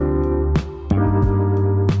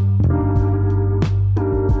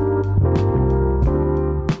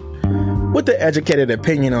with the educated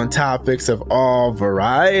opinion on topics of all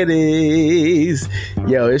varieties.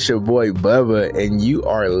 Yo, it's your boy Bubba, and you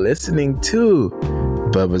are listening to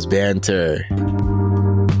Bubba's Banter.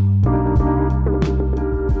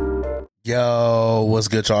 Yo, what's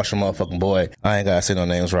good, y'all? It's your motherfucking boy. I ain't gotta say no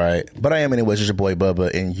names right, but I am anyways. It's your boy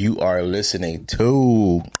Bubba, and you are listening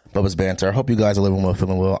to Bubba's Banter. I hope you guys are living well,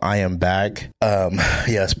 feeling well. I am back.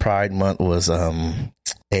 Yes, Pride Month was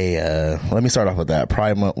let me start off with that.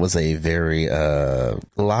 Pride Month was a very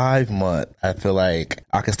live month. I feel like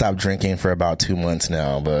I could stop drinking for about 2 months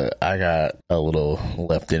now, but I got a little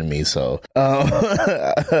left in me. So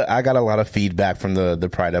I got a lot of feedback from the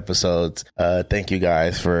Pride episodes. Thank you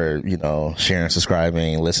guys for, sharing,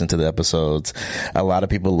 subscribing, listening to the episodes. A lot of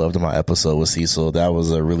people loved my episode with Cecil. That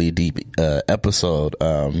was a really deep episode.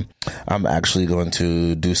 I'm actually going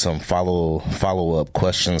to do some follow-up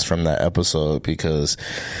questions from that episode because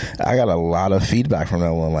I got a lot of feedback from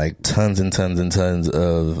that one, like tons and tons and tons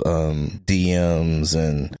of DMs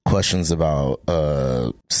and questions about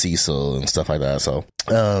Cecil and stuff like that. So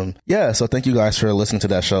so thank you guys for listening to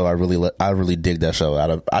that show. I really dig that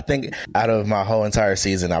show. I think out of my whole entire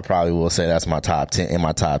season, I probably will say that's my top 10 in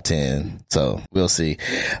my top 10. So we'll see.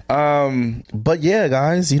 But yeah,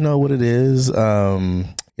 guys, you know what it is.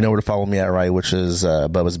 You know where to follow me at, right? Which is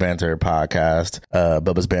Bubba's Banter Podcast.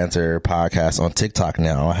 Bubba's Banter Podcast on TikTok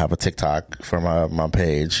now. I have a TikTok for my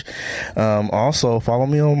page. Also, follow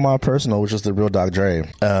me on my personal, which is The Real Doc Dre.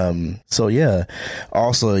 So, yeah.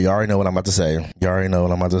 Also, you already know what I'm about to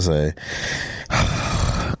say.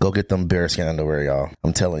 Go get them bearskin underwear, y'all.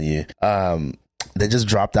 I'm telling you. They just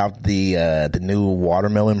dropped out the new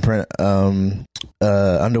watermelon print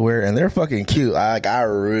underwear, and they're fucking cute. I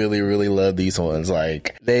really love these ones.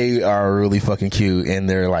 Like, they are really fucking cute, and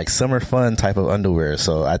they're like summer fun type of underwear.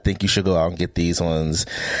 So I think you should go out and get these ones.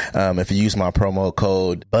 If you use my promo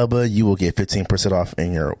code Bubba, you will get 15% off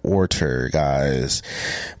in your order, guys.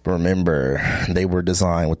 Remember, they were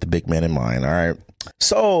designed with the big man in mind. All right.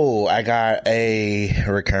 So I got a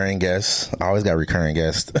recurring guest. I always got recurring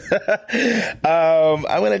guests. I'm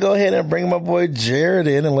going to go ahead and bring my boy Jared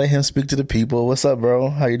in and let him speak to the people. What's up,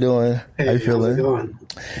 bro? How you doing? Hey, how you feeling? How's it going?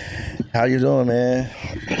 How you doing, man?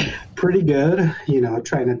 Pretty good.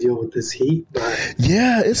 Trying to deal with this heat. But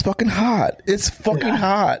yeah, it's fucking hot. It's fucking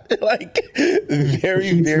hot. Like, very,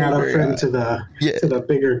 heat's very, not very a friend hot. to the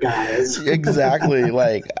bigger guys. Exactly.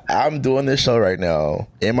 Like, I'm doing this show right now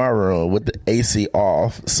in my room with the AC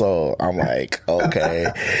off. So I'm like, okay,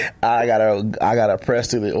 I gotta press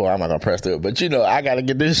through it. Well, I'm not gonna press through it, but I gotta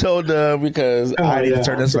get this show done because I need to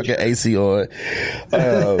turn this fucking AC on.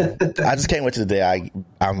 I just can't wait to the day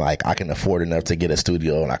I'm like, I can afford enough to get a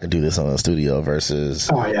studio and I can do this on a studio versus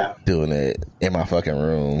doing it in my fucking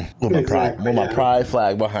room with my pride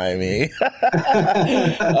flag behind me.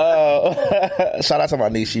 Shout out to my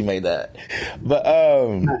niece, she made that. But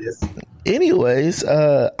Nice. anyways,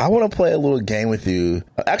 I want to play a little game with you.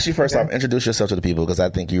 Actually, first off, introduce yourself to the people because I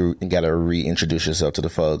think you got to reintroduce yourself to the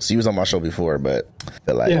folks. You was on my show before, but I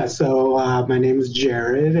feel like So my name is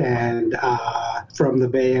Jared, and from the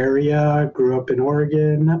Bay Area, grew up in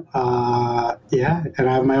Oregon. And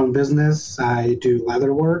I have my own business. I do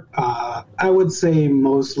leather work. I would say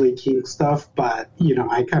mostly kink stuff, but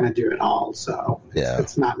I kind of do it all. So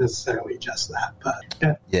it's not necessarily just that,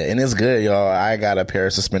 but yeah, and it's good, y'all. I got a pair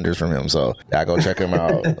of suspenders from him, so I go check him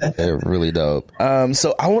out. They're really dope.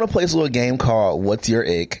 So I want to play this little game called What's Your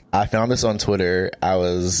Ick? I found this on Twitter. I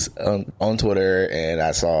was on Twitter and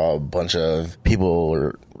I saw a bunch of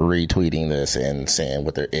people retweeting this and saying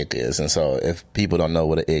what their ick is. And so if people don't know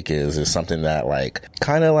what an ick is, it's something that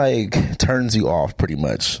kind of turns you off pretty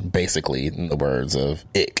much, basically, in the words of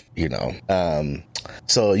ick,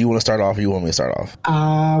 So you want to start off or you want me to start off?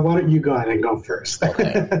 Why don't you go ahead and go first?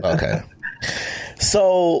 Okay.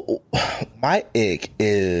 So my ick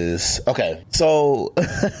is, so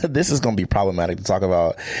this is going to be problematic to talk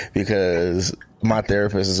about because my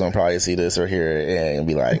therapist is gonna probably see this or hear it and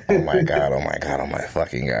be like, oh my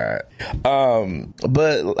fucking God.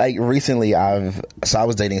 But recently I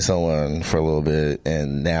was dating someone for a little bit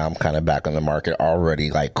and now I'm kind of back on the market already,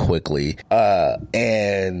 quickly.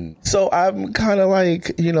 And so I'm kind of my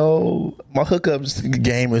hookups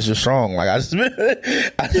game is just strong. I just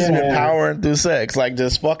been powering through sex,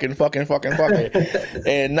 just fucking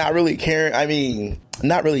and not really caring.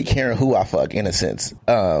 Not really caring who I fuck in a sense.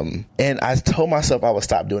 And I told myself I would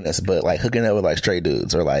stop doing this, but hooking up with straight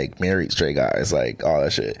dudes or married straight guys, all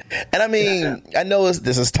that shit. And I know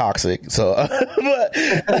this is toxic, so but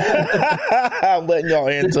I'm letting y'all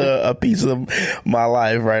into a piece of my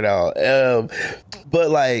life right now. But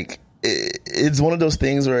it's one of those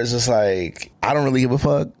things where it's just like, I don't really give a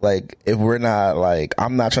fuck. Like, if we're not like,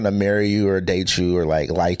 I'm not trying to marry you or date you or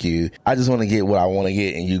like you. I just want to get what I want to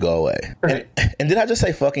get and you go away. Right. And did I just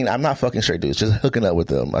say fucking? I'm not fucking straight dudes, just hooking up with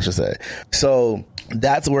them, I should say. So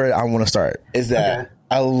that's where I want to start, is that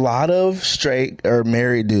a lot of straight or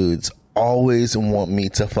married dudes always want me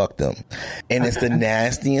to fuck them. And it's the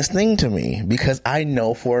nastiest thing to me, because I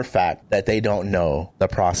know for a fact that they don't know the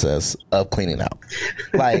process of cleaning out.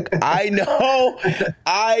 Like, I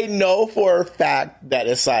know for a fact that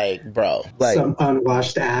it's like, bro, like, some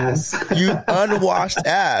unwashed ass. You unwashed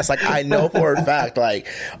ass. Like, I know for a fact, like,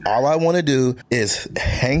 all I want to do is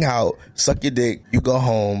hang out, suck your dick, you go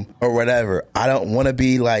home, or whatever. I don't want to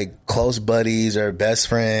be like close buddies or best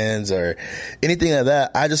friends or anything like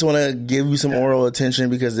that. I just want to give you some oral attention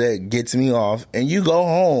because that gets me off, and you go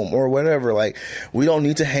home or whatever. Like, we don't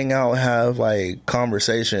need to hang out and have like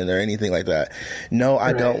conversation or anything like that. No,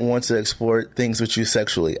 I don't want to explore things with you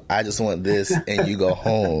sexually. I just want this, and you go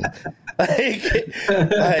home. Like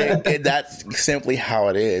that's simply how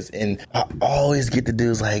it is. And I always get the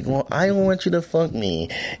dudes like, well, I want you to fuck me,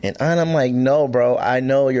 and I'm like, no, bro, I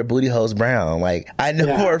know your booty hole's brown. Like, I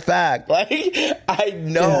know for a fact. Like, I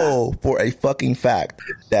know for a fucking fact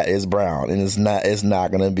that is brown, and it's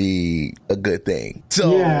not gonna be a good thing.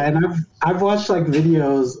 So and I've watched like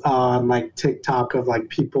videos on like TikTok of like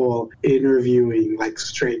people interviewing like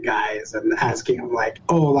straight guys and asking them like,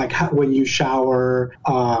 oh, like when you shower,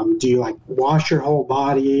 do you like wash your whole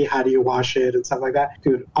body? How do you wash it and stuff like that?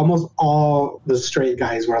 Dude, almost all the straight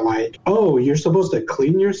guys were like, oh, you're supposed to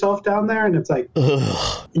clean yourself down there? And it's like,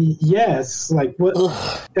 yes, like what?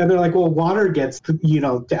 And they're like, well, water gets,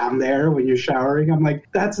 down there when you're showering. I'm like,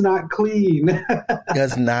 that's not clean.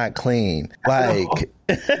 That's not clean. Like,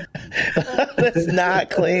 that's not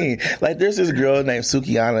clean. Like, there's this girl named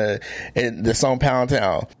Sukiana in the song Pound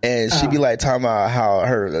Town, and she be like talking about how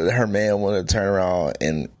her man want to turn around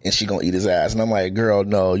and she gonna eat his ass, and I'm like, girl,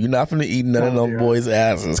 no, you're not gonna eat none of them boys'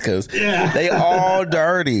 asses, because they all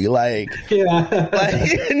dirty. Like, no,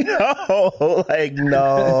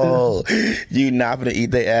 you're not gonna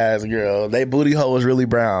eat their ass, girl. They booty hole is really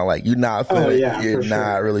brown. Like, you're not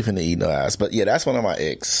really finna eat no ass. But yeah, that's one of my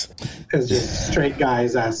icks. It's just straight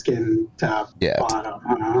guys asking to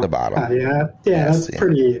bottom. The bottom. That's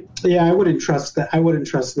pretty. Yeah, I wouldn't trust that. I wouldn't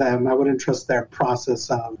trust them. I wouldn't trust their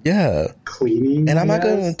process of cleaning. And I'm not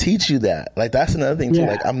going to teach you that. Like, that's another thing too.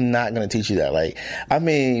 Like, I'm not going to teach you that. Like, I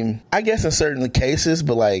mean, I guess in certain cases,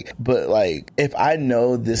 but if I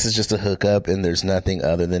know this is just a hookup and there's nothing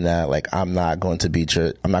other than that, like, I'm not going to be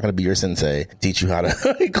your sensei, teach you how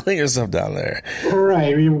to clean yourself down there.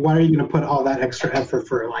 Right. I mean, why are you going to put all that extra effort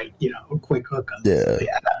for like, a quick hookup? Yeah.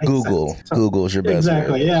 Google's your best.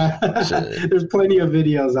 Exactly. Yeah. There's plenty of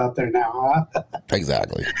videos out there now. Huh?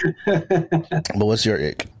 Exactly. But what's your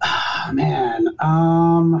ick? Oh, man.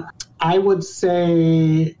 I would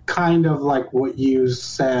say kind of like what you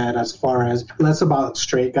said, as far as less about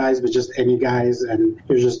straight guys, but just any guys, and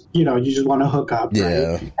you're just, you just want to hook up.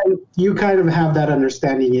 Yeah. Right? And you kind of have that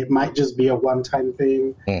understanding. It might just be a one-time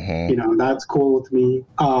thing. Mm-hmm. That's cool with me.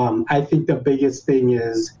 I think the biggest thing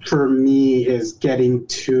for me is getting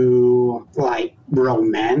to like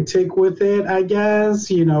romantic with it, I guess,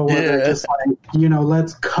 where they're just like,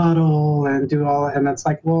 let's cuddle and do all, and it's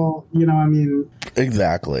like, well, I mean,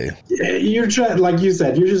 exactly. You're trying, like you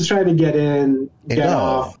said, you're just trying to get in, get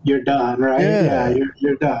off, you're done, right? Yeah,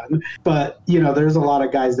 you're done. But, there's a lot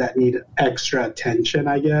of guys that need extra attention,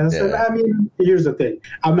 I guess. Yeah. And I mean, here's the thing.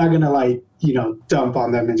 I'm not going to like, dump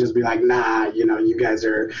on them and just be like, nah, you guys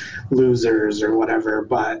are losers or whatever.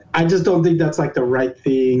 But I just don't think that's like the right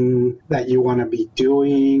thing that you want to be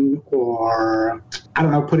doing, or I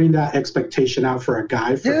don't know, putting that expectation out for a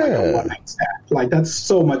guy for like a one night stand. Like, that's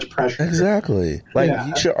so much pressure. Exactly. Like,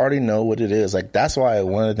 you should already know what it is. Like, that's why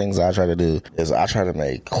one of the things I try to do is I try to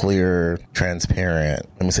make clear, transparent,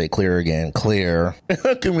 let me say clear again, clear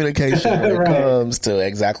communication when it comes to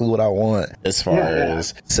exactly what I want as far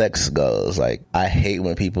as sex goes. Like, I hate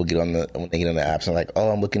when people when they get on the apps and like,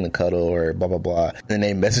 oh, I'm looking to cuddle or blah, blah, blah. And then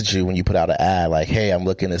they message you when you put out an ad like, hey, I'm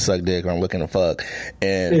looking to suck dick or I'm looking to fuck.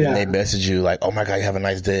 And they message you like, oh my God, you have a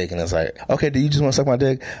nice dick. And it's like, okay, do you just want to suck my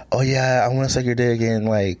dick? Oh yeah, I want to suck your dick and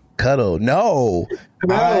like cuddle. No.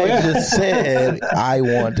 No, I just said I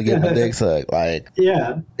want to get my dick sucked. Like,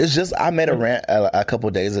 it's just, I made a rant a couple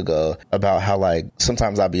of days ago about how, like,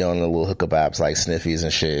 sometimes I'll be on the little hookup apps like Sniffies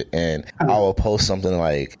and shit, and I will post something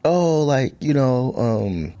like, oh, like, you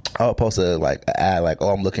know, I'll post a like an ad like, oh,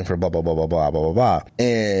 I'm looking for blah blah blah blah blah blah blah blah,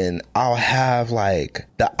 and I'll have like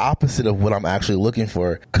the opposite of what I'm actually looking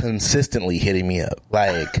for consistently hitting me up.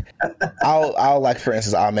 Like, I'll like, for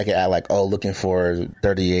instance, I'll make an ad like, oh, looking for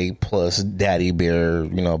 38 plus daddy bear,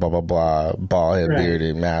 you know, blah blah blah, bald head,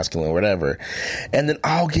 bearded, masculine, whatever, and then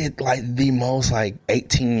I'll get like the most like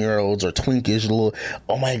 18-year-olds or twinkish little,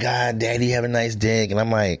 oh my god, daddy have a nice dick, and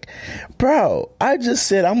I'm like, bro, I just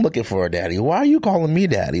said I'm looking for a daddy. Why are you calling me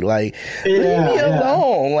daddy? Like, leave me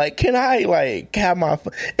alone. Like, can I like have my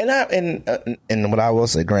and what I will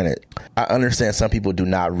say, granted, I understand some people do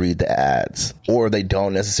not read the ads, or they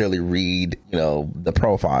don't necessarily read, you know, the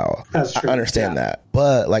profile. That's true. I understand that,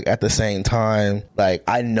 but like at the same time, like,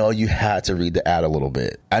 I know you had to read the ad a little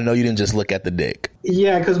bit. I know you didn't just look at the dick.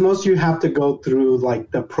 Yeah, because most you have to go through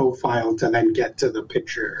like the profile to then get to the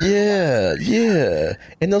picture. Yeah, yeah.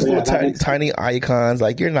 And those little tiny icons,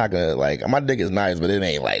 like, you're not gonna like, my dick is nice, but it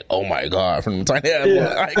ain't like, oh my god, from the tiny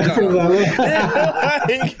icon.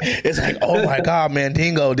 Like, it's like, oh my god, man,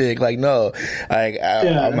 dingo dick. Like, no, like,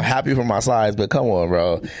 I'm happy for my size, but come on,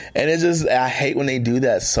 bro. And it's just, I hate when they do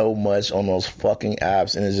that so much on those fucking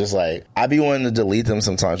apps, and it's just like, I be wanting to delete them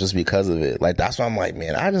sometimes just because of it. Like, that's why I'm like,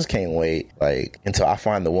 man, I just can't wait, like, until I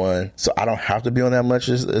find the one, so I don't have to be on that much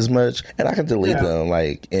as much, and I can delete them.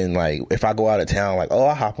 Like, and like, if I go out of town, like, oh,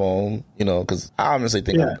 I hop on, you know, because I honestly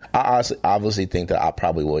think I obviously think that I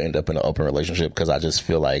probably will end up in an open relationship, because I just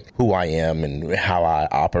feel like who I am and how I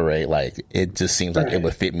operate, like, it just seems like it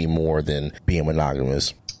would fit me more than being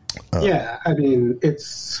monogamous. Yeah, I mean,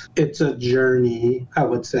 it's a journey, I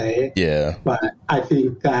would say. Yeah. But I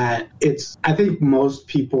think that I think most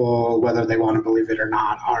people, whether they want to believe it or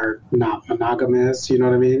not, are not monogamous, you know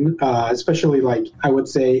what I mean? Especially, like, I would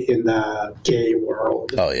say in the gay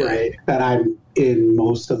world, right? That I'm in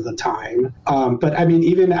most of the time. But I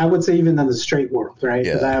mean, I would say even in the straight world, right?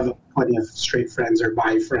 Because I have plenty of straight friends or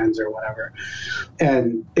bi friends or whatever.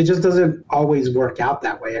 And it just doesn't always work out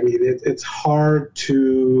that way. I mean, it's hard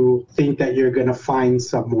to think that you're going to find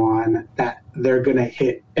someone that they're going to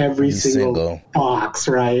hit every single box,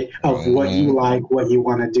 right? Of what you like, what you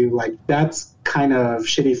want to do. Like, that's kind of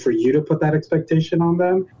shitty for you to put that expectation on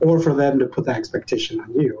them, or for them to put that expectation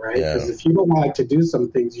on you, right? Because if you don't like to do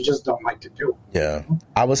some things, you just don't like to do them. Yeah.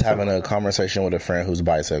 I was having a conversation with a friend who's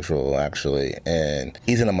bisexual, actually, and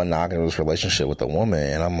he's in a monogamous relationship with a woman,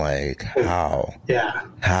 and I'm like, how? Yeah.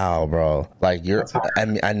 How, bro? Like, I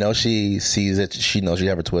mean, I know she sees it, she knows you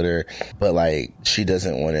have a Twitter, but like, she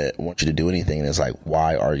doesn't want you to do anything, and it's like,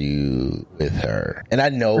 why are you with her? And I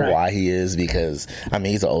know why he is, because I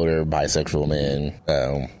mean, he's an older bisexual man.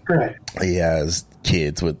 He has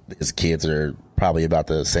kids. His kids are probably about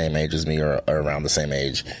the same age as me, or around the same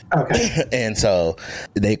age. Okay. And so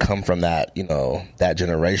they come from that, you know, that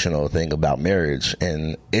generational thing about marriage.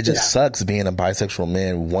 And it just sucks being a bisexual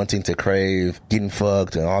man wanting to crave getting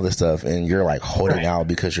fucked and all this stuff. And you're like holding out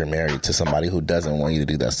because you're married to somebody who doesn't want you to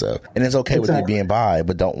do that stuff. And it's okay with you being bi,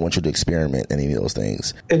 but don't want you to experiment any of those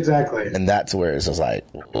things. Exactly. And that's where it's just like,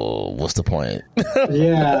 oh, what's the point?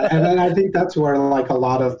 Yeah. And then I think that's where like a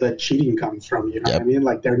lot of the cheating comes from, you know what I mean?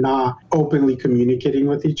 Like, they're not openly communicating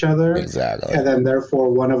with each other. Exactly. And then therefore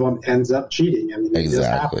one of them ends up cheating. I mean, it just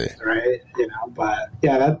happens, right? You know, but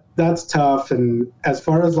yeah, that's tough. And as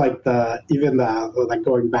far as like like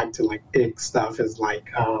going back to like ick stuff is like,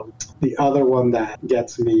 the other one that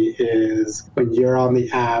gets me is when you're on the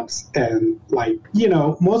apps and like, you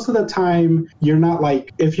know, most of the time you're not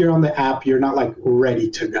like, if you're on the app, you're not like ready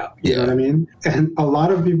to go. You know what I mean? And a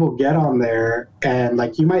lot of people get on there and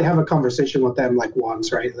like, you might have a conversation with them like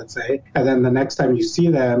once, right? Let's say, and then the next time you see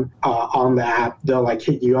them on the app, they'll like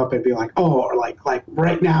hit you up and be like, oh, or like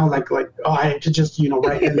right now, like, oh, I just, you know,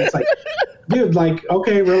 right. And it's like, dude, like,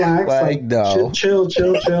 okay, relax, like no. chill.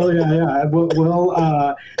 Yeah.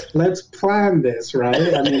 We'll let's plan this,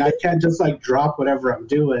 right? I mean, I can't just like drop whatever I'm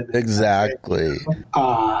doing. Exactly.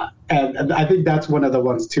 And I think that's one of the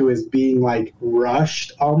ones too, is being like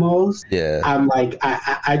rushed almost. Yeah. I'm like,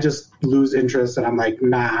 I just lose interest and I'm like,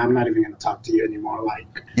 nah, I'm not even gonna talk to you anymore.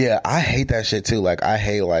 Like, yeah, I hate that shit too. Like, I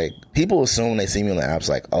hate, like, people assume they see me on the apps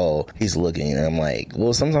like, oh, he's looking, and I'm like,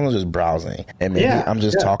 well, sometimes I'm just browsing, and maybe I'm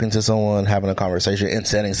just talking to someone, having a conversation, and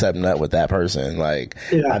setting something up with that person. Like,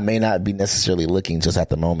 I may not be necessarily looking just at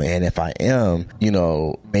the moment, and if I am, you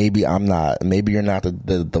know, maybe I'm not, maybe you're not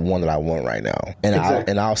the one that I want right now,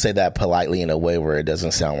 and I'll say that politely in a way where it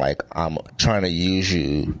doesn't sound like I'm trying to use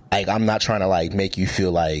you. Like, I'm not trying to, like, make you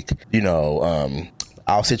feel like, you know,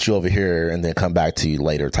 I'll sit you over here and then come back to you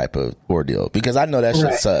later type of ordeal, because I know that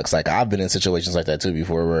shit sucks. Like, I've been in situations like that too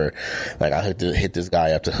before, where like I hit this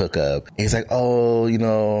guy up to hook up. He's like, oh, you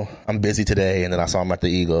know, I'm busy today, and then I saw him at the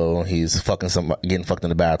Eagle. He's getting fucked in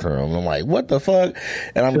the bathroom. And I'm like, what the fuck?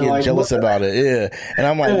 And I'm getting like, jealous about it. Yeah, and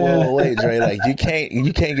I'm like, whoa, wait, Dre, like you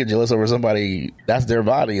can't get jealous over somebody. That's their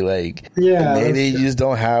body. Like, maybe you just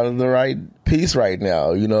don't have the right piece right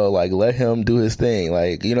now, you know, like, let him do his thing,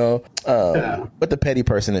 like, you know. But the petty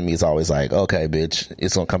person in me is always like, okay, bitch,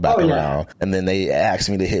 it's gonna come back around. And then they ask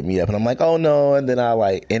me to hit me up, and I'm like, oh no. And then I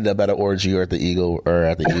like end up at an orgy or at the Eagle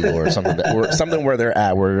or something or something where they're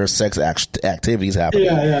at, where there's sex activities happening,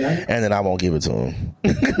 and then I won't give it to them,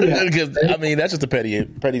 because I mean, that's just the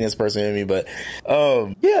pettiness person in me. But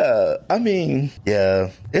I mean,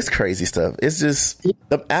 it's crazy stuff. It's just,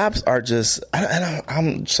 the apps are just,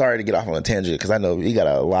 I'm sorry to get off on a tangent, because I know we got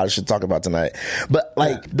a lot of shit to talk about tonight, but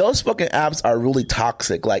like, those fucking apps are really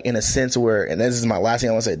toxic, like, in a sense where, and this is my last thing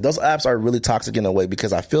I want to say, those apps are really toxic in a way,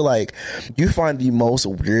 because I feel like you find the most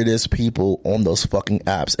weirdest people on those fucking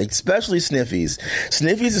apps, especially Sniffies.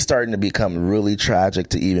 Sniffies is starting to become really tragic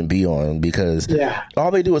to even be on, because all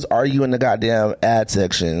they do is argue in the goddamn ad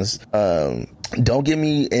sections. Don't get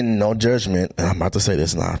me in no judgment. I'm about to say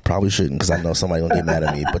this, and I probably shouldn't, because I know somebody gonna get mad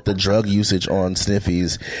at me. But the drug usage on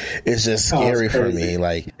Sniffies is just scary for me.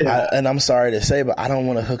 Like, and I'm sorry to say, but I don't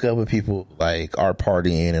want to hook up with people like are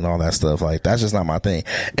partying and all that stuff. Like, that's just not my thing.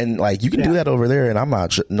 And like, you can do that over there, and I'm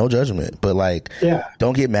not no judgment. But like,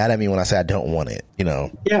 don't get mad at me when I say I don't want it. You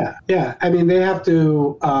know? Yeah. I mean, they have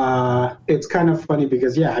to. It's kind of funny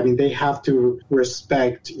because I mean, they have to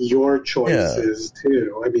respect your choices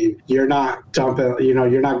too. I mean, you're not dumping. You know,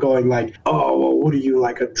 you're not going like, oh, well, what are you,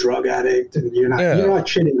 like a drug addict? And you're not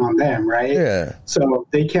shitting on them, right? Yeah. So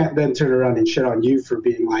they can't then turn around and shit on you for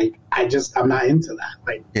being like, I'm not into that.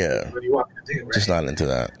 Like, what do you want me to do? Right? Just not into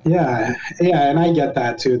that. Yeah, and I get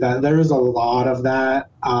that too. That there is a lot of that.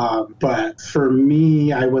 But for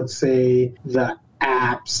me, I would say the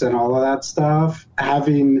apps and all of that stuff, I'm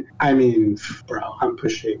going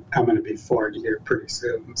to be 40 here pretty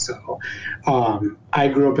soon. So I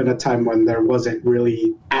grew up in a time when there wasn't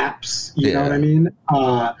really apps, you know what I mean?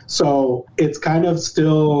 So it's kind of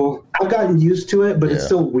still, I've gotten used to it, but it's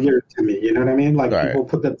still weird to me, you know what I mean? Like, people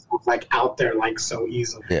put themselves like out there like so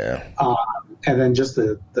easily. And then just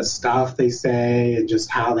the stuff they say and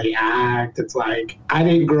just how they act. It's like, I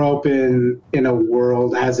didn't grow up in a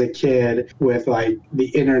world as a kid with like the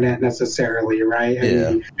internet necessarily, right? I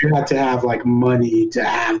mean, you had to have like money to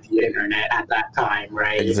have the internet at that time,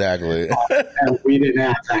 right? Exactly. And we didn't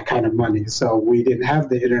have that kind of money, so we didn't have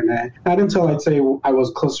the internet. Not until I'd say I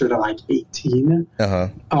was closer to like 18,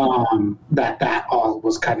 that all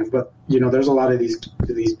was kind of, but you know, there's a lot of these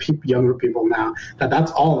younger people now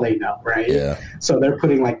that's all they know, right? Yeah. So they're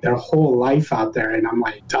putting like their whole life out there, and I'm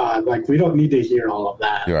like, dog, like we don't need to hear all of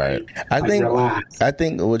that. Right. Relax. I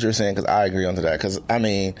think what you're saying, because I agree on to that. Because I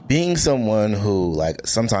mean, being someone who like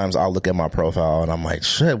sometimes I'll look at my profile and I'm like,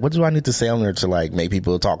 shit, what do I need to say on there to like make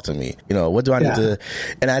people talk to me? You know, what do I need to?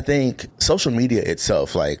 And I think social media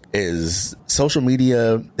itself, like, is social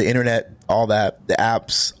media, the internet, all that, the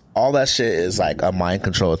apps, all that shit is like a mind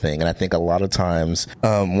control thing. And I think a lot of times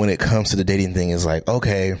when it comes to the dating thing is like,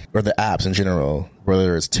 okay, or the apps in general,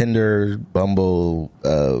 whether it's Tinder, Bumble,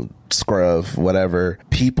 Scruff, whatever,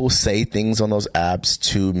 people say things on those apps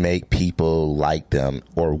to make people like them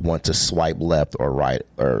or want to swipe left or right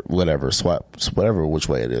or whatever, whatever which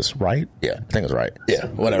way it is, right? Yeah, I think it's right. Yeah,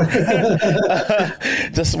 whatever.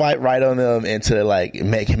 To swipe right on them and to like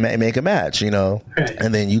make a match, you know,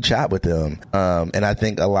 and then you chat with them. And I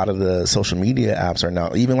think a lot of the social media apps are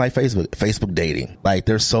now, even like Facebook dating. Like,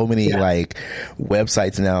 there's so many like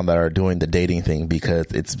websites now that are doing the dating thing because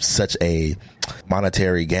it's such a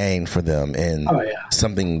monetary gain for them and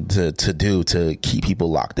something to do to keep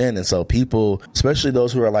people locked in. And so people, especially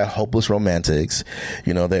those who are like hopeless romantics,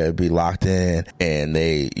 you know, they'd be locked in and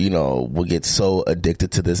they, you know, will get so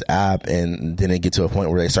addicted to this app, and then they get to a point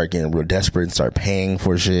where they start getting real desperate and start paying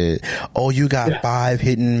for shit. Oh, you got 5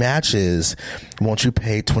 hidden matches. Won't you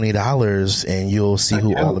pay $20 and you'll see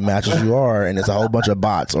who all the matches you are? And it's a whole bunch of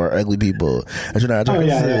bots or ugly people. Like,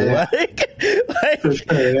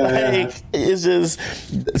 it's just,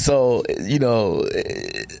 so, you know,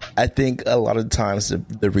 I think a lot of times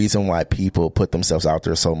the reason why people put themselves out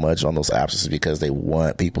there so much on those apps is because they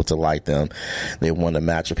want people to like them. They want to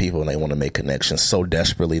match with people and they want to make connections so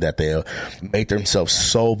desperately that they'll make themselves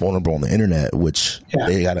so vulnerable on the internet, which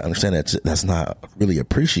they got to understand that that's not really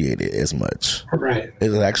appreciated as much. Right.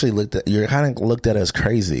 It's actually you're kind of looked at as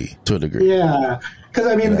crazy to a degree. Yeah. Because,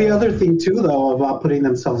 I mean, the other thing, too, though, about putting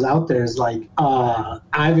themselves out there is, like,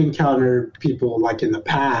 I've encountered people, like, in the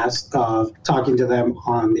past of talking to them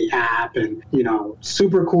on the app and, you know,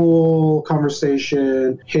 super cool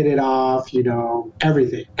conversation, hit it off, you know,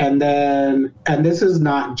 everything. And this is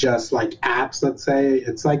not just, like, apps, let's say.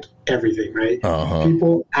 It's, like, everything, right?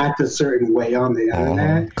 People act a certain way on the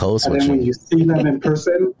internet. Code switching. And then when you see them in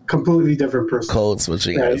person, completely different person. Code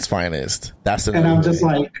switching at its finest. That's the And I'm just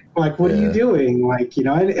like, what are you doing? Like, you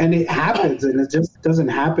know, and it happens, and it just doesn't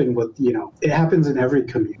happen with, you know, it happens in every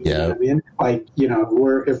community. You know what I mean? Like, you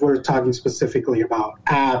know, if we're talking specifically about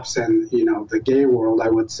apps and, you know, the gay world, I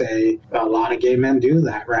would say a lot of gay men do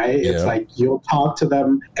that, right? Yeah. It's like you'll talk to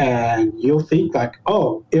them and you'll think like,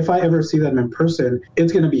 oh, if I ever see them in person,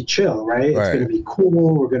 it's going to be chill, right? It's going to be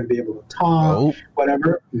cool. We're going to be able to talk,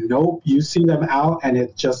 whatever. Nope. You see them out and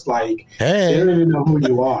it's just like, they don't even know who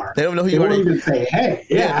you are. They don't know who you are. They won't even say, hey.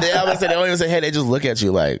 They don't even say, hey, they just look at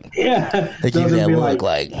you like, they give you that look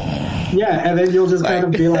like, and then you'll just kind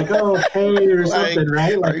of be like, oh, hey, or something,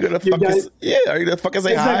 right? Like, are you gonna fucking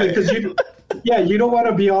say hi? Because you don't want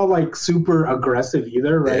to be all like super aggressive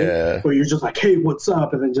either, right? Yeah. Where you're just like, hey, what's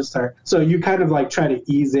up? And then just start. So you kind of like try to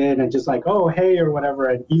ease in and just like, oh, hey, or whatever.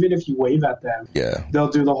 And even if you wave at them, they'll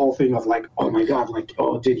do the whole thing of like, oh my God, like,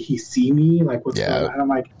 oh, did he see me? Like, what's going on? And I'm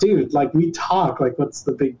like, dude, like, we talk. Like, what's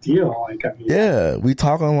the big deal? Like, I mean, we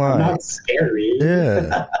talk online. I'm not scary.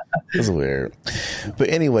 Yeah. It's weird. But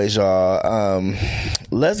anyways, y'all,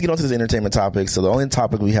 let's get on to this entertainment topic. So the only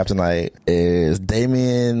topic we have tonight is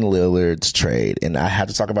Damian Lillard's trade. And I had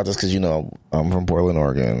to talk about this because, you know, I'm from Portland,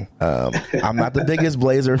 Oregon. I'm not the biggest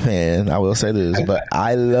Blazer fan, I will say this, but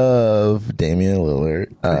I love Damian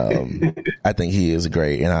Lillard. I think he is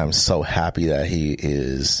great, and I'm so happy that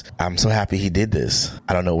I'm so happy he did this.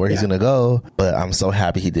 I don't know where he's going to go, but I'm so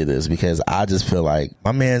happy he did this because I just feel like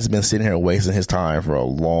my man's been sitting here wasting his time for a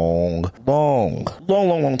long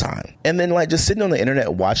time. And then like just sitting on the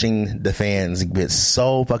internet watching the fans get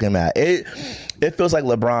so fucking mad. It feels like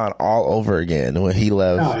LeBron all over again when he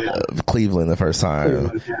left Cleveland the first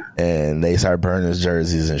time, and they started burning his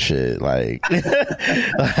jerseys and shit. Like,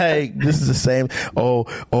 like this is the same.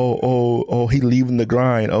 Oh, he leaving the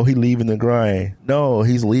grind. Oh, he leaving the grind. No,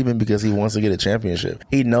 he's leaving because he wants to get a championship.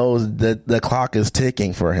 He knows that the clock is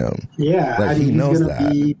ticking for him. Yeah, like, he knows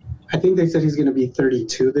that. I think they said he's going to be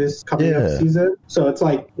 32 this coming up season. So it's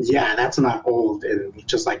like, that's not old in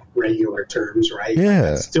just like regular terms, right?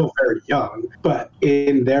 Yeah. It's still very young. But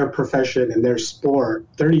in their profession, in their sport,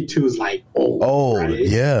 32 is like old. Right?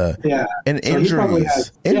 Yeah. Yeah. And so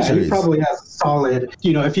injuries. He probably has solid,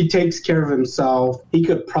 you know, if he takes care of himself, he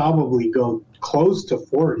could probably go close to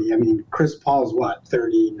 40. I mean, Chris Paul's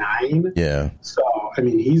 39? Yeah. So, I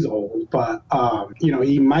mean, he's old, but, you know,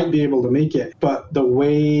 he might be able to make it. But the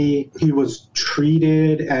way he was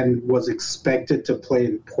treated and was expected to play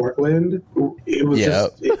in Portland, it was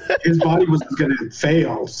just, his body was going to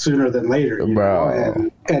fail sooner than later. You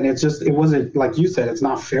know? And it's just, it wasn't, like you said, it's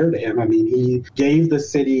not fair to him. I mean, he gave the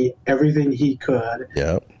city everything he could.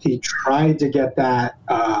 Yep. He tried to get that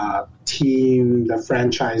team, the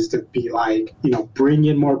franchise to be like, you know, bring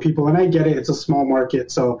in more people. And I get it, it's a small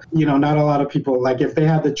market. So, you know, not a lot of people, like if they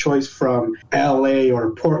had the choice from LA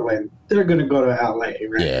or Portland, they're going to go to LA,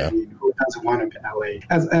 right? Yeah. I mean, who doesn't want to be in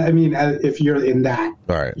LA? If you're in that,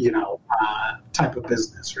 you know, type of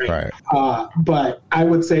business, right? But I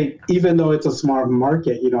would say, even though it's a smart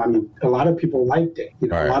market, you know, I mean, a lot of people liked it. You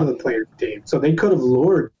know, a lot of the players did. So they could have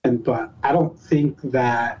lured him, but I don't think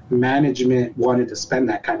that management wanted to spend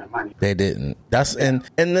that kind of money. They didn't. And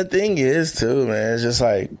the thing is, too, man, it's just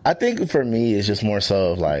like, I think for me, it's just more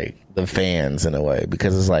so of like, the fans in a way,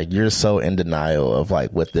 because it's like you're so in denial of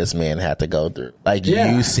like what this man had to go through. Like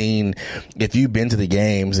if you've been to the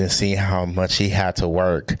games and seen how much he had to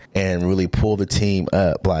work and really pull the team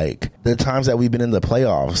up, like the times that we've been in the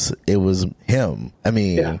playoffs, it was him. I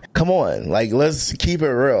mean, come on, like let's keep it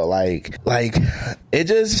real. Like it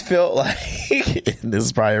just felt like this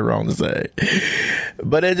is probably wrong to say,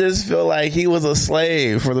 but it just felt like he was a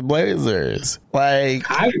slave for the Blazers. Like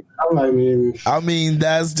I mean,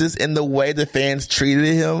 that's just in the way the fans treated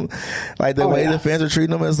him. Like the way the fans are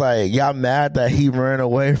treating him is like, y'all mad that he ran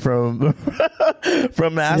away from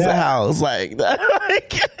Massa House. Like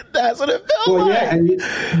that's what it felt like. Yeah, and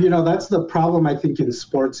you know, that's the problem I think in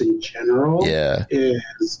sports in general. Yeah.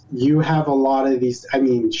 Is you have a lot of these, I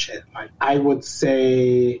mean, shit, like I would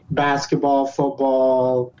say basketball,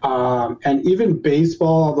 football, and even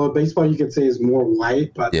baseball, although baseball you could say is more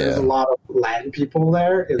white, but there's a lot of land people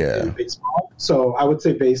there in baseball. So I would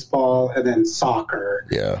say baseball, and then soccer.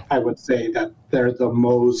 Yeah. I would say that they're the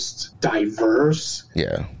most diverse.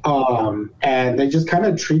 Yeah. And they just kind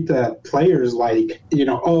of treat the players like, you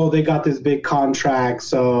know, oh, they got this big contract,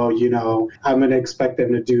 so, you know, I'm going to expect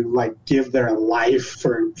them to do, like, give their life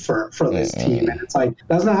for this team. And it's like,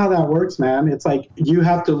 that's not how that works, man. It's like, you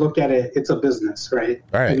have to look at it. It's a business, right?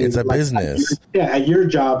 Right. I mean, it's a business. At your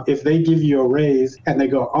job, if they give you a raise and they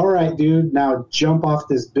go, all right, dude, now jump off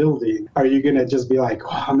this building, are you going to just be like,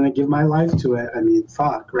 oh, I'm going to give my life to it? I mean,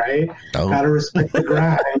 fuck, right? Oh. Gotta respect the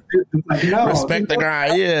grind. Like, no, respect the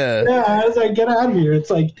grind, yeah. Yeah, I was like, get out of here. It's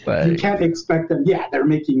like you can't expect them. Yeah, they're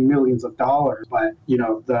making millions of dollars, but you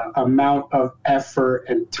know the amount of effort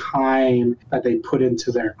and time that they put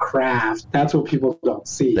into their craft. That's what people don't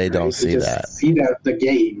see. They don't see that. See the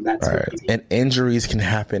game. That's right. And injuries can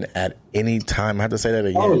happen at any time. I have to say that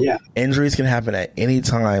again. Oh yeah, injuries can happen at any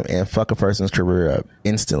time and fuck a person's career up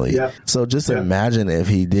instantly. Yeah. So just imagine if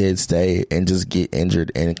he did stay and just get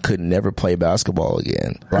injured and could never play basketball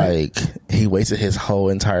again. Right. Like he wasted his whole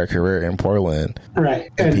entire career in Portland.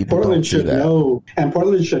 Right. And Portland should know. And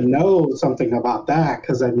Portland should know something about that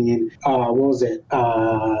because I mean, what was it?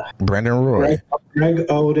 Brandon Roy, Greg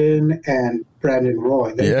Oden, and Brandon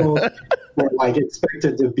Roy. They both were like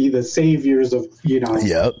expected to be the saviors of, you know,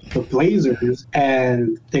 the Blazers,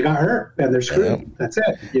 and they got hurt and they're screwed. That's it.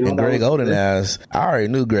 You know, and Greg Oden I already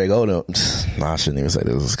knew Greg Oden. No, I shouldn't even say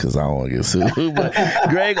this because I don't want to get sued. But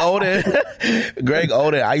Greg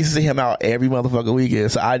Oden, I used to see him out every motherfucking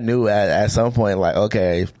weekend, so I knew at some point, like,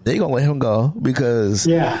 okay, they gonna let him go because,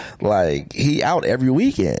 like, he out every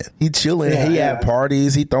weekend. He chilling. He had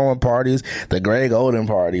parties. He throwing parties. The Greg Oden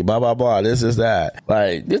party. Blah blah blah. This is that.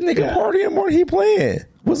 Like this nigga partying more than he playing.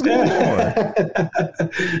 What's going on?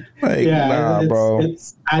 Like, nah, bro.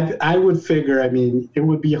 I would figure, I mean, it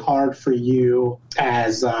would be hard for you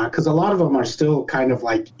as, because a lot of them are still kind of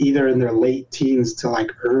like either in their late teens to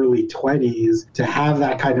like early 20s to have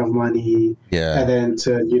that kind of money. Yeah. And then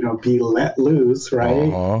to, you know, be let loose,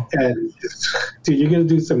 right? And dude, you're going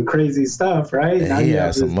to do some crazy stuff, right? And he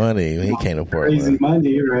has some money. He can't afford crazy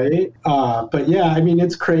money, right? But yeah, I mean,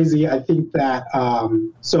 it's crazy. I think that,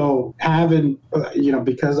 so having, you know,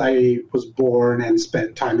 because I was born and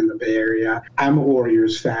spent time in the Bay Area, I'm a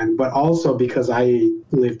Warriors fan, but also because I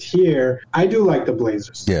lived here, I do like the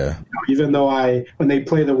Blazers. Yeah. You know, even though when they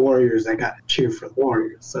play the Warriors, I got to cheer for the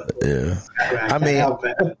Warriors. So I mean,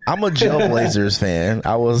 I'm a Joe Blazers fan.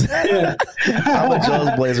 I'm a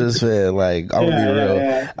Joe Blazers fan. Like, I'm gonna be real.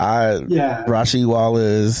 Rasheed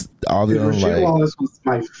Wallace, all of them. Rasheed Wallace was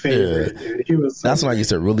my favorite, dude. He was. That's when I used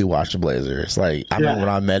to really watch the Blazers. Like, I remember when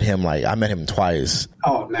I met him. Like, I met him twice.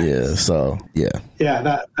 Oh, nice. Yeah. So I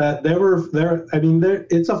mean,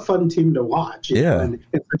 it's a fun team to watch. You know? And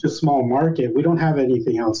it's such a small market. We don't have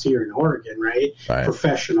anything else here in Oregon, right?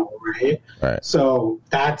 Professional, right? So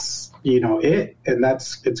that's, you know,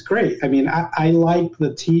 it's great. I mean, I like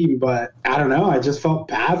the team, but I don't know. I just felt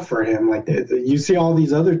bad for him. Like you see all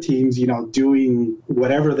these other teams, you know, doing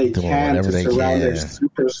whatever they can to surround their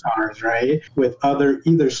superstars, right? With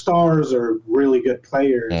either stars or really good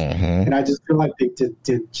players. And I just feel like they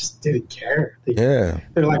just didn't care. They're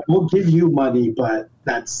like, we'll give you money, but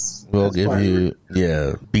we'll give you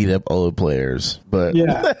beat up old players. But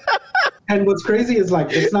and what's crazy is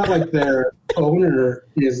like it's not like their owner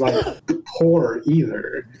is like poor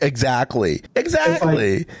either. Exactly.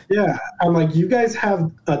 Like, I'm like, you guys have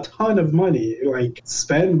a ton of money. Like,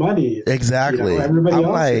 spend money. Exactly. You know, everybody else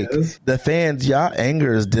like, is. The fans, y'all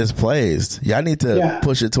anger is displaced. Y'all need to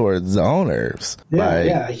push it towards the owners.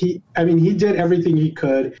 He did everything he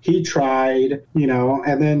could. He tried, you know,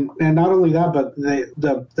 and not only that, but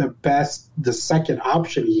the second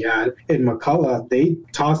option he had in McCullough, they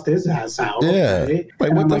tossed his ass out. Yeah. Right? Like,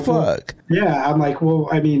 and what I'm the like, well, fuck? yeah, I'm like, well,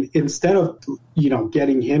 I mean, instead of,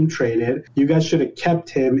 getting him traded, you guys should have kept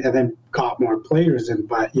him and then got more players in.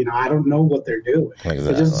 But, I don't know what they're doing.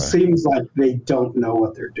 Exactly. It just seems like they don't know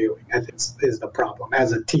what they're doing, I think is the problem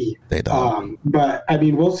as a team. They don't. But, I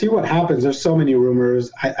mean, we'll see what happens. There's so many rumors.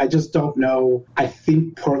 I just don't know. I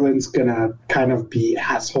think Portland's going to kind of be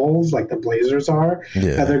assholes like the Blazers are.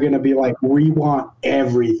 Yeah. And they're going to be like, we want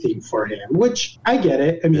everything for him, which I get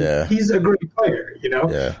it. I mean, he's a great player,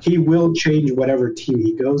 Yeah. He will change whatever team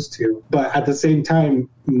he goes to. But at the same time,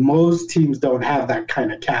 most teams don't have that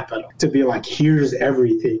kind of capital to be like, here's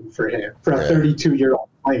everything for him, for a 32-year-old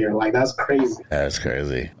player. Like, that's crazy. That's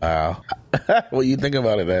crazy. Wow. When you think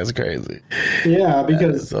about it, that's crazy. Yeah,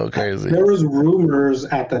 because so crazy. There was rumors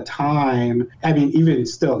at the time, I mean, even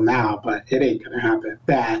still now, but it ain't going to happen,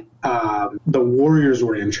 that the Warriors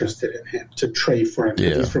were interested in him to trade for him.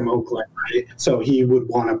 He's from Oakland, right? So he would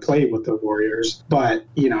want to play with the Warriors. But,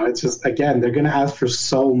 it's just, again, they're going to ask for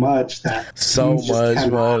so much that so much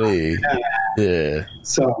money. Yeah.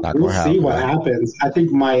 So we'll see what happens. I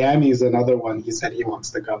think Miami's another one he said he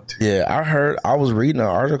wants to go to. Yeah, I was reading an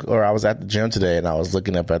article, or I was at the gym today, and I was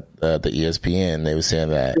looking up at the ESPN. They were saying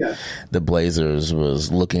that the Blazers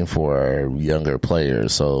was looking for younger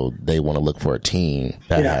players, so they want to look for a team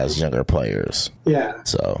that has younger players. Yeah.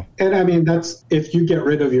 So, and I mean, that's, if you get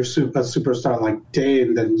rid of your superstar like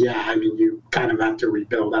Dame, then I mean, you kind of have to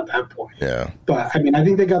rebuild at that point. Yeah. But I mean, I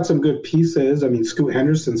think they got some good pieces. I mean, Scoot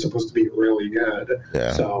Henderson's supposed to be really good.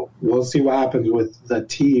 Yeah. So we'll see what happens with the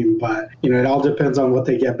team. But, it all depends on what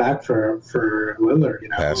they get back for Lillard.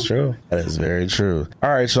 That's true. That is very true. All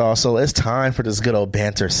right, y'all. So it's time for this good old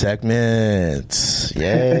banter segment.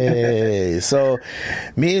 Yay. So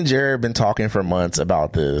me and Jared have been talking for months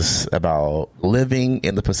about this, about living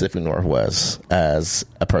in the Pacific Northwest as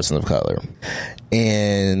a person of color.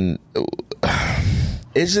 And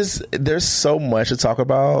it's just, there's so much to talk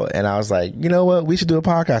about, and I was like, you know what, we should do a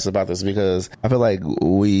podcast about this, because I feel like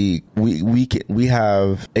we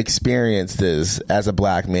have experienced this as a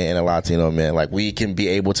Black man and a Latino man. Like, we can be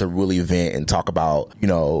able to really vent and talk about,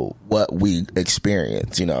 what we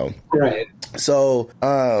experience, Right. So,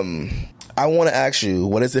 I want to ask you,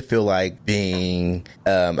 what does it feel like being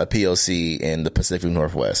a POC in the Pacific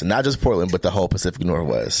Northwest? And not just Portland, but the whole Pacific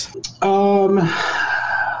Northwest.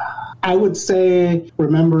 I would say,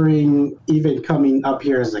 remembering even coming up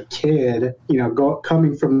here as a kid,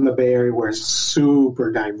 coming from the Bay Area where it's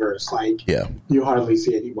super diverse. Like, you hardly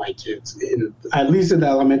see any white kids. At least in the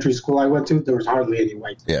elementary school I went to, there was hardly any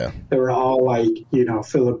white kids. Yeah. They were all like,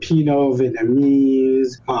 Filipino,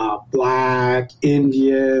 Vietnamese, Black,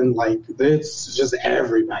 Indian, like, it's just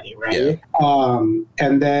everybody, right? Yeah.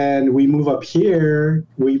 And then we move up here.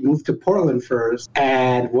 We moved to Portland first,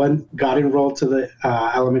 and got enrolled to the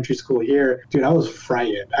elementary school here. Dude, I was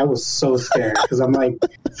frightened. I was so scared, because I'm like,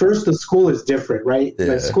 first, the school is different, right?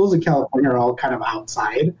 The schools in California are all kind of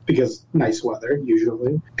outside because nice weather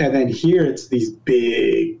usually, and then here it's these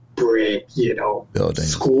big brick, buildings,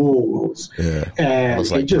 schools. Yeah. And it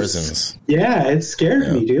was like prisons. Yeah, it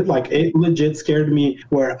scared me, dude. Like, it legit scared me,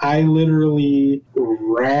 where I literally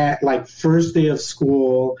ran, like, first day of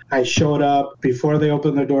school, I showed up before they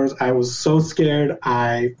opened the doors. I was so scared,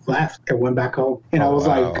 I left and went back home. And I was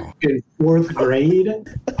like, in 4th grade,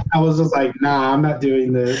 I was just like, nah, I'm not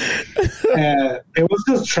doing this. And it was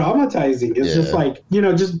just traumatizing. It's just like,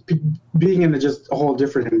 just being in just a whole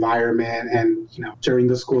different environment. And, during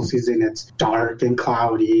the school season, it's dark and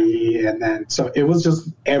cloudy. And then, so it was just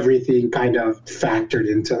everything kind of factored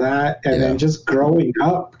into that. And then just growing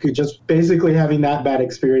up, just basically having that bad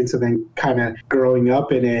experience and then kind of growing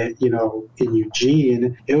up in it, in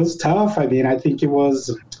Eugene, it was tough. I mean, I think it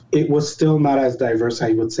was still not as diverse,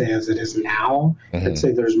 I would say, as it is now. Mm-hmm. I'd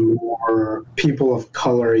say there's more people of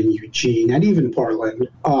color in Eugene and even Portland.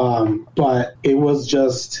 But it was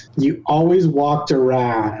just, you always walked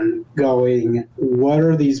around going, what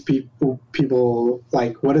are these people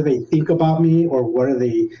like, what do they think about me, or what are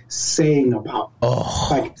they saying about me? Oh,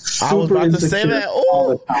 like, I was about to say that.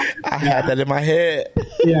 Oh, I had that in my head.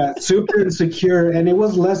 Yeah, super insecure. And it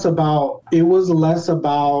was less about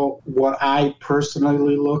what I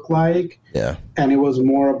personally look like. Yeah. And it was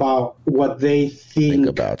more about what they think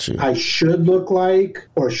about you. I should look like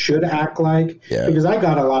or should act like. Yeah. Because I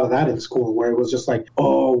got a lot of that in school, where it was just like,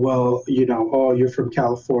 oh, well, oh, you're from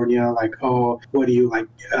California. Like, oh, what do you like?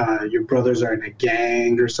 Your brothers are in a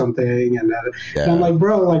gang or something. And I'm like,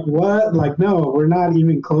 bro, like, what? Like, no, we're not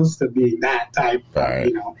even close to being that type of,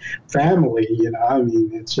 family. I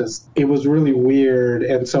mean, it was really weird.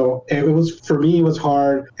 And so for me, it was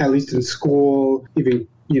hard, at least in school, even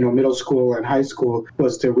middle school and high school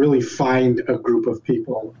was to really find a group of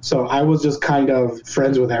people. So I was just kind of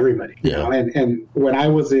friends with everybody, you know? And when I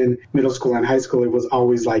was in middle school and high school, it was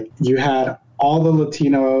always like you had all the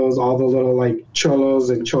Latinos, all the little like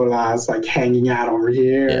cholos and cholas like hanging out over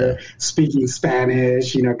here, speaking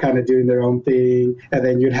Spanish, you know, kind of doing their own thing. And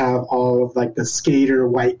then you'd have all of like the skater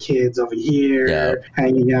white kids over here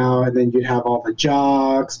hanging out. And then you'd have all the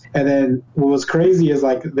jocks. And then what was crazy is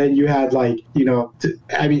like, then you had like, you know,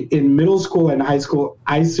 I mean, in middle school and high school,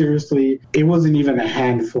 it wasn't even a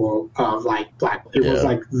handful of like black. It was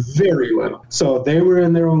like very little. So they were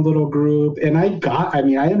in their own little group. And I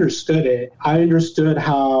understood it. I understood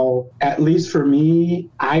how, at least for me,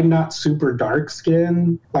 I'm not super dark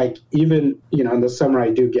skinned. Like even, you know, in the summer I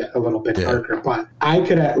do get a little bit darker, but I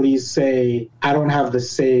could at least say I don't have the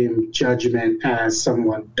same judgment as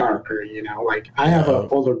someone darker, you know, like I have an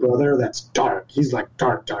older brother that's dark. He's like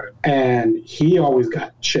dark. And he always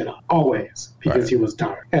got shit on, always, because he was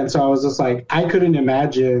dark. And so I was just like, I couldn't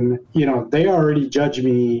imagine, you know, they already judge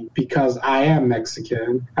me because I am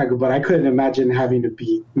Mexican, but I couldn't imagine having to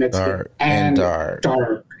be Mexican and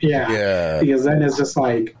dark. Yeah. Because then it's just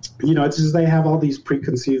like, you know, it's just they have all these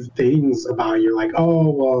preconceived things about you. Like, oh,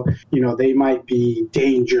 well, you know, they might be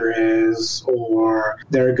dangerous or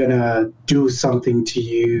they're going to do something to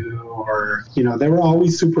you, or, you know, they were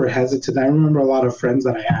always super hesitant. I remember a lot of friends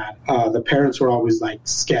that I had, the parents were always like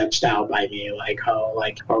sketched out by me. Like, oh,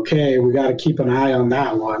 like, okay, we got to keep an eye on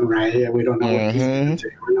that one, right? We don't know what he's going to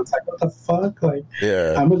do. And it's like, what the fuck? Like,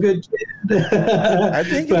 I'm a good kid. I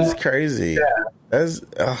think it's crazy.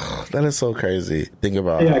 That is so crazy. Think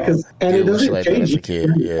about because it doesn't like change as a kid.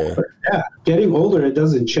 Getting older, it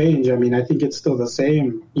doesn't change. I mean, I think it's still the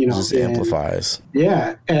same. You know, it just amplifies.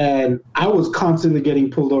 Yeah, and I was constantly getting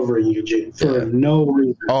pulled over in Eugene for no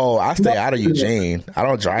reason. Oh, I stay out of Eugene. I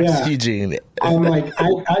don't drive to Eugene. I'm like,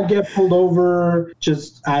 I get pulled over.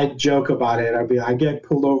 I joke about it. I get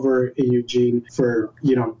pulled over in Eugene for,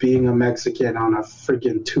 you know, being a Mexican on a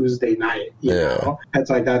freaking Tuesday night. You know, it's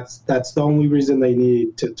like that's the only reason they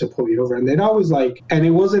need to pull you over. And they'd always like, and it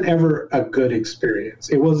wasn't ever a good experience.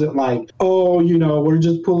 It wasn't like, oh, you know, we're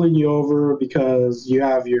just pulling you over because you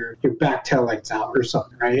have your back tail lights out or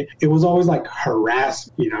something, right? It was always like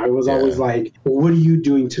harassment. You know, it was always like, what are you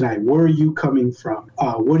doing tonight? Where are you coming from?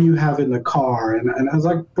 What do you have in the car? And I was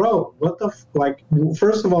like, bro, what the like?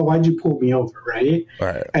 First of all, why'd you pull me over, right?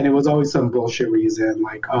 And it was always some bullshit reason,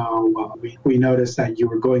 like, oh, well, we noticed that you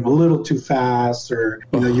were going a little too fast, or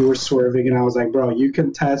you know, you were swerving, and I was like, bro, you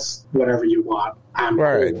can test whatever you want. I'm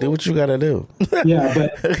cool. Do what you gotta do.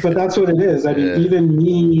 but that's what it is. I mean, even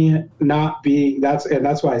me not being that's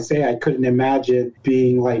why I say I couldn't imagine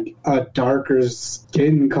being like a darker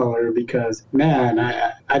skin color, because man,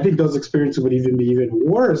 I think those experiences would even be even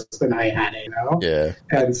worse than I had it, you know? Yeah.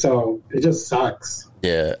 And so it just sucks.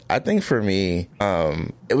 Yeah, I think for me,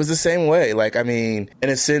 it was the same way. Like, I mean, in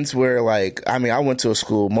a sense where, like, I mean, I went to a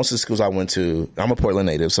school, most of the schools I went to, I'm a Portland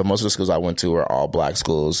native, so most of the schools I went to were all black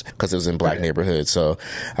schools because it was in black neighborhoods. So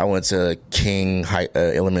I went to King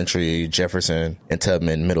Elementary, Jefferson, and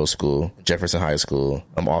Tubman Middle School, Jefferson High School.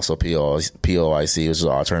 I'm also POIC, which is an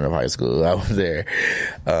alternative high school. I was there.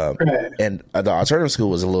 And the alternative school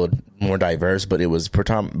was a little more diverse, but it was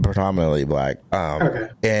predominantly black.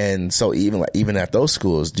 And so even at those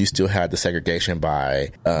schools, you still had the segregation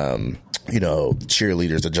by, you know,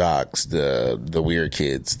 cheerleaders, the jocks, the weird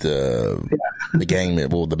kids, the gang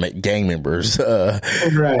members,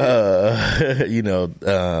 you know,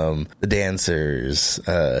 the dancers,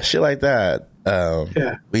 shit like that.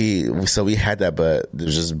 We had that, but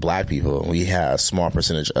there's just black people. We had a small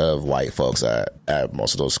percentage of white folks at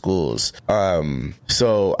most of those schools.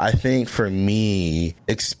 So I think for me,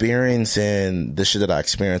 experiencing the shit that I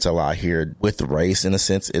experienced a lot here with race, in a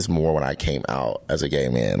sense, is more when I came out as a gay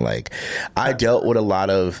man. Like, I dealt with a lot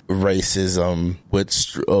of racism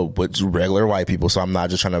with regular white people, so I'm not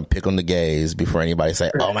just trying to pick on the gays before anybody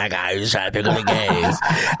say, oh my God, you're just trying to pick on the gays.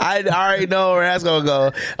 I already know where that's gonna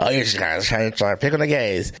go. Oh, you're just trying to pick on the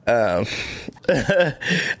gays. I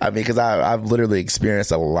mean, because I've literally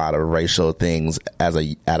experienced a lot of racial things as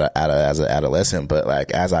an adolescent, but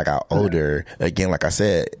like as I got older, again, like I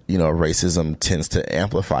said, you know, racism tends to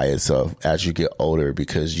amplify itself as you get older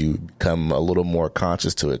because you become a little more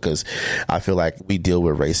conscious to it. Because I feel like we deal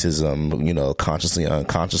with racism, you know, consciously and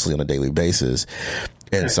unconsciously on a daily basis.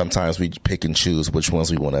 And sometimes we pick and choose which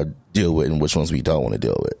ones we want to deal with and which ones we don't want to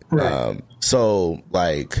deal with. Right. So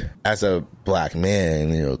like as a black man,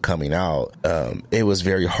 you know, coming out, it was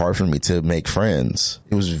very hard for me to make friends.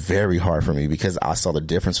 It was very hard for me because I saw the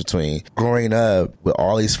difference between growing up with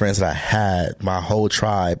all these friends that I had, my whole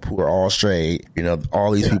tribe who are all straight, you know,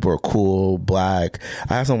 all these people are cool, black.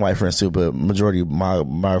 I have some white friends too, but majority of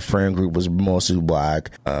my friend group was mostly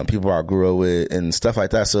black, people I grew up with and stuff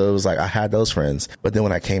like that. So it was like, I had those friends. But then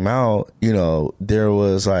when I came out, you know, there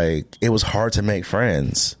was like, it was hard to make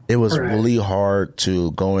friends. It was really hard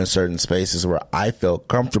to go in certain spaces where I felt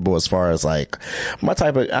comfortable as far as like my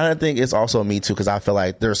type of, I think it's also me too, because I feel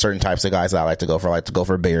like there are certain types of guys that I like to go for. I like to go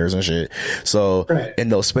for bears and shit. So in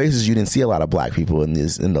those spaces, you didn't see a lot of black people in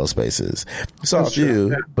those spaces. You saw a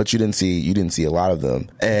few, but you didn't see a lot of them.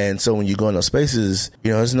 And so when you go in those spaces,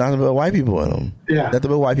 you know, there's nothing but white people in them.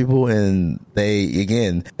 Nothing but white people, and they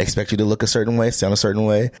again expect you to look a certain way, sound a certain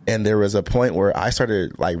way. And there was a point where I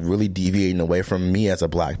started like really deviating away from me as a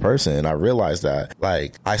black person, and I realized that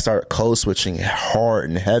like I started code switching hard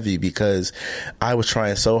and heavy because I was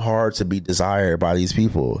trying so hard to be desired by these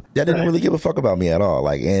people that didn't really give a fuck about me at all.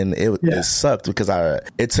 Like, and it sucked because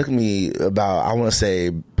it took me about, I want to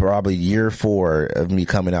say probably year 4 of me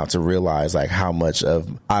coming out to realize like how much of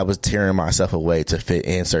I was tearing myself away to fit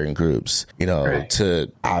in certain groups, you know,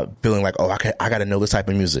 to feeling like, oh, I got to know this type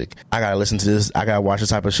of music. I got to listen to this. I got to watch this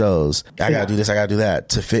type of shows. I got to do this. I got to do that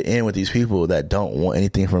to fit in with these people that don't want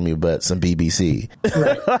anything from me but some BBC.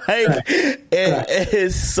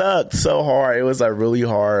 It sucked so hard. It was a really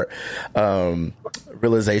hard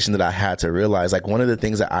realization that I had to realize. Like, one of the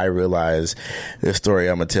things that I realized, this story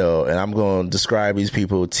I'm gonna tell, and I'm gonna describe these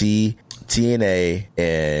people, T and A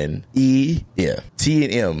and E, T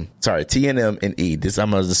and M. Sorry, T and M and E. This,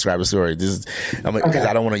 I'm gonna describe the story. This is because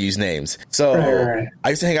I don't want to use names. So I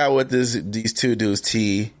used to hang out with these two dudes,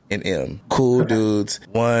 T and M. Cool dudes.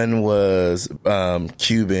 One was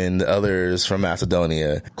Cuban, the others from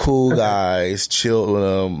Macedonia. Cool guys, chill with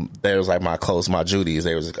them. They was like my Judies.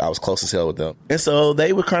 I was close as hell with them. And so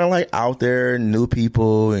they were kind of like out there, knew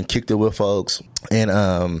people and kicked it with folks.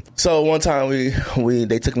 And so one time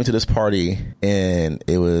they took me to this party, and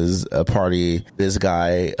it was a party. This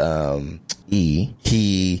guy,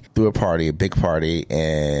 he threw a big party,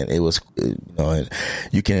 and it was, you know,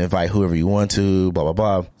 you can invite whoever you want to, blah, blah,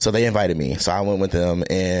 blah. So they invited me. So I went with them,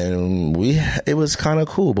 and it was kind of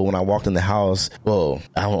cool. But when I walked in the house, well,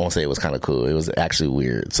 I won't say it was kind of cool. It was actually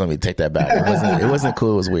weird. So let me take that back. It wasn't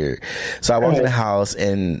cool. It was weird. So I walked in the house,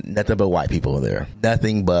 and nothing but white people were there.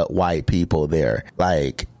 Nothing but white people there.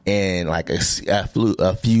 Like, and like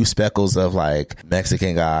a few speckles of like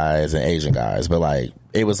Mexican guys and Asian guys, but like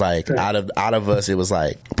it was like out of us, it was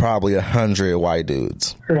like probably 100 white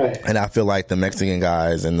dudes. And I feel like the Mexican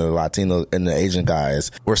guys and the Latino and the Asian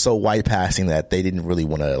guys were so white passing that they didn't really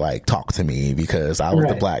want to like talk to me because I was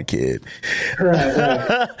the black kid.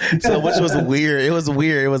 So which was weird. It was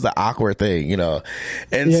weird. It was an awkward thing, you know.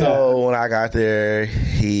 And so when I got there,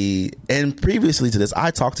 and previously to this,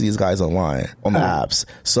 I talked to these guys online on the apps.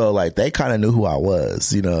 So like they kind of knew who I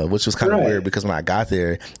was, you know, which was kind of weird because when I got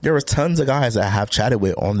there was tons of guys that I have chatted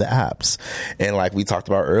with on the apps. And like we talked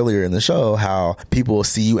about earlier in the show, how people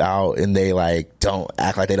see you out and they like don't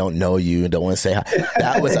act like they don't know you and don't want to say hi.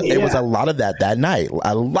 That was it was a lot of that night.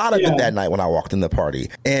 A lot of it that night when I walked in the party.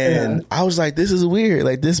 And I was like, this is weird.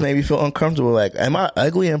 Like, this made me feel uncomfortable. Like, am I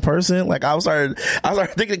ugly in person? Like, I started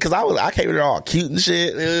thinking, because I came in there all cute and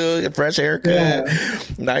shit, fresh haircut,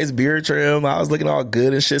 nice beard trim. I was looking all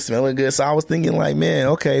good and shit, smelling good. So I was thinking like, man,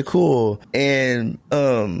 okay, cool. And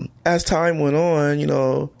as time went on, you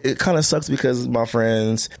know, it kind of sucks because my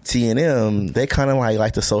friends T and M, they kind of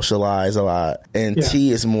like to socialize a lot, and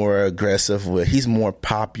T is more aggressive he's more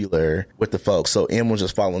popular with the folks. So M was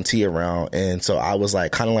just following T around, and so I was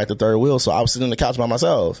like kind of like the third wheel. So I was sitting on the couch by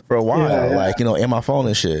myself for a while, like, you know, in my phone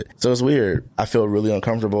and shit. So it's weird. I feel really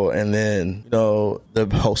uncomfortable. And then, you know, the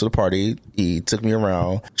host of the party, he took me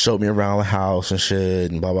around, showed me around the house and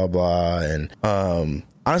shit, and blah blah blah. And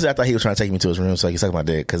honestly, I thought he was trying to take me to his room so he could suck my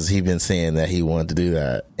dick, because he'd been saying that he wanted to do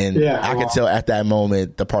that. And I could tell at that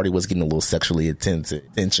moment the party was getting a little sexually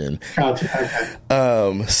attention.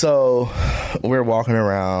 So we're walking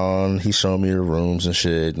around. He's showing me the rooms and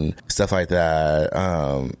shit and stuff like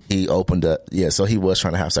that. He opened up. Yeah, so he was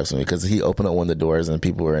trying to have sex with me because he opened up one of the doors and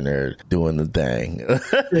people were in there doing the thing.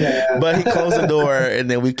 But he closed the door and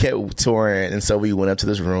then we kept touring. And so we went up to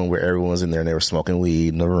this room where everyone was in there and they were smoking weed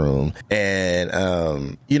in the room.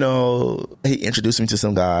 And, you know, he introduced me to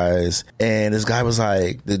some guys, and this guy was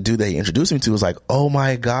like, the dude that he introduced me to was like, oh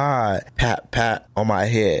my God, pat on my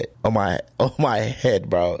head, on my head,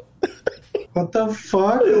 bro. what the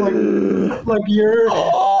fuck? Like you're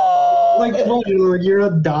like what? You're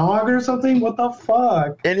a dog or something? What the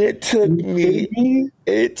fuck? And it took me.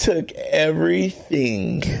 It took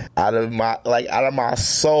everything out of my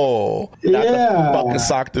soul not to fucking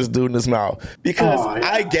sock this dude in his mouth, because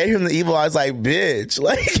I gave him the evil eyes like, bitch,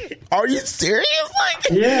 like, are you serious?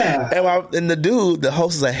 Like, and the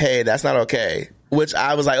host is like, hey, that's not okay. Which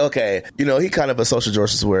I was like, okay, he kind of a social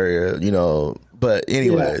justice warrior, but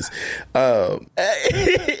anyways,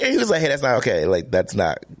 he was like, hey, that's not okay. Like, that's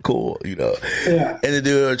not cool, Yeah. And the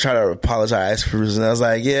dude tried to apologize for it, and I was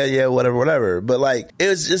like, yeah, whatever. But like, it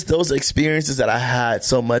was just those experiences that I had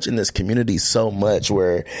so much in this community, so much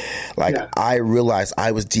where like I realized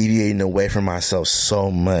I was deviating away from myself so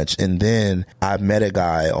much. And then I met a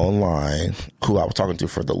guy online who I was talking to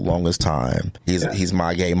for the longest time. He's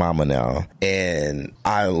my gay mama now. And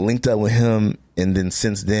I linked up with him. And then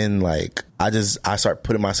since then, like, I start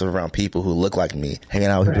putting myself around people who look like me, hanging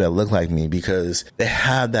out with people that look like me, because they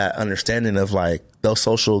have that understanding of like those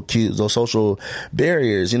social cues, those social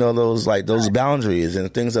barriers, those boundaries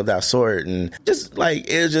and things of that sort. And just like,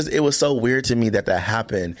 it was so weird to me that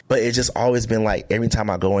happened. But it's just always been like, every time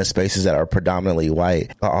I go in spaces that are predominantly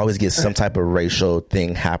white, I always get some type of racial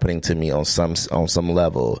thing happening to me on some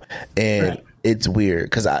level. And it's weird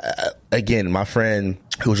because again, my friend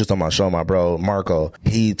who was just on my show, my bro Marco,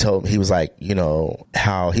 he was like,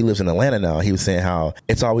 how he lives in Atlanta now. He was saying how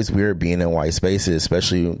it's always weird being in white spaces,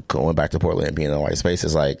 especially going back to Portland and being in white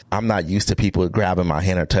spaces. Like, I'm not used to people grabbing my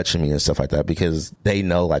hand or touching me and stuff like that, because they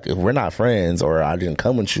know, like, if we're not friends or I didn't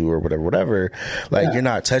come with you or whatever, like, you're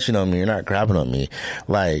not touching on me, you're not grabbing on me.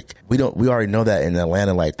 Like, we already know that in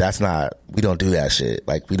Atlanta. Like, we don't do that shit.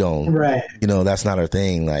 Like, we don't, that's not our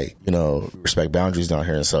thing. Like, respect boundaries down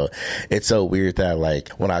here. And so it's so weird that, like,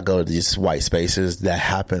 when I go to these white spaces, that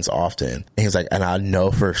happens often. And he's like, and I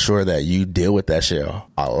know for sure that you deal with that shit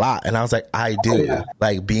a lot. And I was like, I do.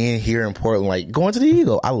 Like, being here in Portland, like, going to the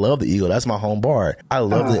Eagle. I love the Eagle. That's my home bar. I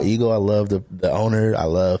love the Eagle. I love the owner. I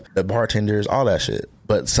love the bartenders, all that shit.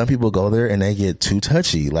 But some people go there and they get too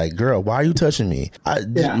touchy. Like, girl, why are you touching me?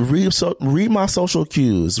 Read my social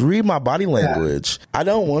cues. Read my body language. I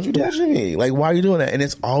don't want you touching me. Like, why are you doing that? And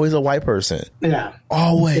it's always a white person. Yeah.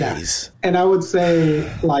 Always. Yeah. And I would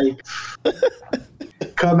say, like,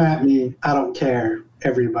 come at me. I don't care,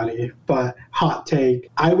 everybody. But hot take,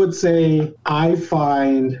 I would say I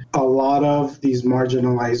find a lot of these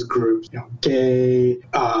marginalized groups, gay,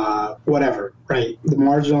 whatever, right? The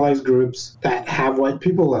marginalized groups that have white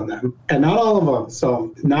people in them, and not all of them.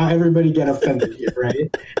 So not everybody get offended here,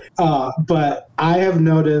 right? But I have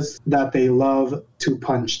noticed that they love to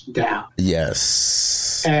punch down.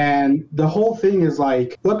 Yes. And the whole thing is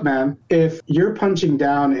like, look, man, if you're punching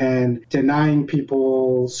down and denying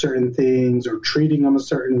people certain things or treating them a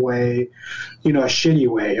certain way, a shitty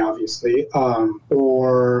way, obviously,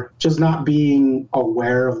 or just not being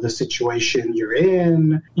aware of the situation you're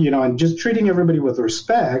in, and just treating everybody with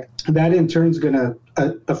respect, that in turn is going to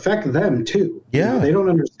affect them too. Yeah. They don't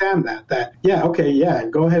understand that,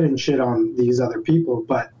 go ahead and shit on these other people,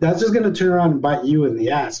 but that's just going to turn around and bite you in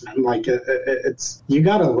the ass, man. Like, it's, you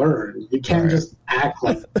got to learn. You can't just act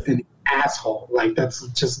like an asshole. Like, that's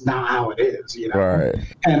just not how it is, Right.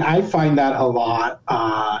 And I find that a lot.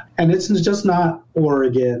 And it's just not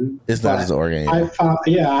Oregon. It's not just Oregon.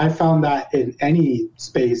 Yeah. I found that in any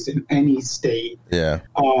space, in any state. Yeah.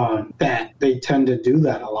 That they tend to do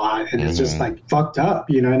that a lot. And it's just like fucked up,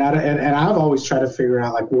 and I've always tried to figure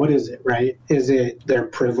out, like, what is it, right? Is it their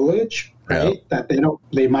privilege? Right? That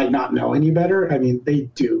they might not know any better. I mean, they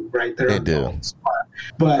do, right? They do.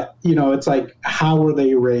 But, it's like, how were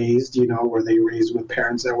they raised? Were they raised with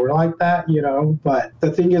parents that were like that? But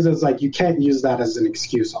the thing is, it's like, you can't use that as an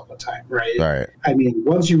excuse all the time, right? Right. I mean,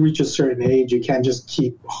 once you reach a certain age, you can't just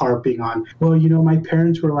keep harping on, well, my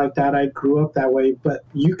parents were like that. I grew up that way. But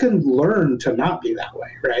you can learn to not be that way,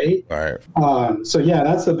 right? Right. So, yeah,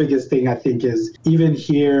 that's the biggest thing, I think, is even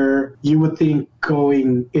here, you would think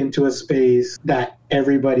going into a space that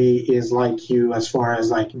everybody is like you as far as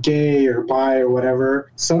like gay or bi or whatever.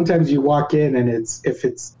 Sometimes you walk in and if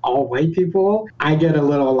it's all white people, I get a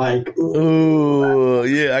little like, ooh,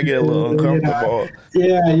 yeah, I get a little uncomfortable.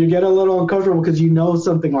 Yeah, you get a little uncomfortable because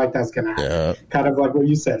something like that's going to happen. Yeah. Kind of like what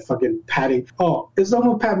you said, fucking patting. Oh, if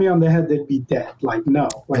someone pat me on the head, they'd be dead. Like, no.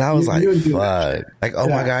 Like, and I was like, fuck. Like, oh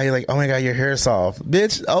my God, you're like, oh my God, your hair's soft.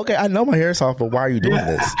 Bitch, okay, I know my hair's soft, but why are you doing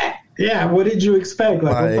this? Yeah, what did you expect?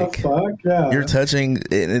 Like, what the fuck? Yeah. You're touching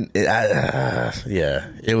it.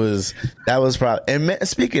 It was, that was probably, and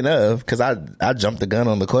speaking of, because I jumped the gun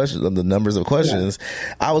on the questions, on the numbers of questions,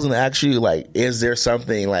 I was going to ask you, like, is there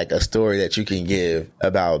something like a story that you can give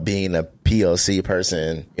about being a POC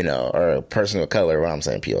person, you know, or a person of color. Well, I'm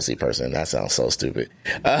saying POC person. That sounds so stupid.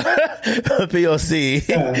 POC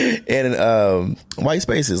in white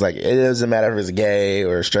spaces. Like, it doesn't matter if it's gay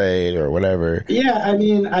or straight or whatever. Yeah, I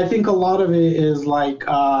mean, I think a lot of it is like,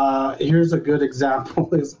 here's a good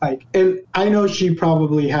example is like, and I know she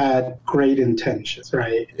probably had great intentions,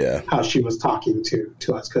 right? Yeah. How she was talking to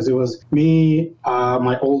us, because it was me,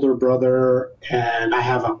 my older brother, and I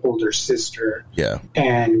have an older sister. Yeah.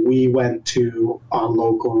 And we went to a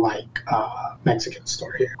local, like, Mexican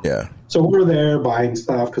store here. Yeah. So we're there buying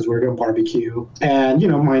stuff because we're going to barbecue and, you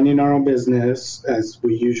know, minding our own business as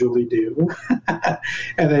we usually do.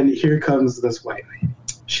 And then here comes this white lady.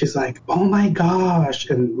 She's like, oh my gosh.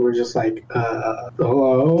 And we're just like,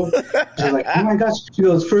 hello? She's like, oh my gosh. She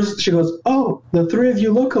goes, oh, the three of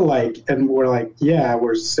you look alike. And we're like, yeah,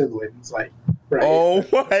 we're siblings. Like, right. Oh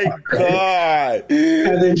my God.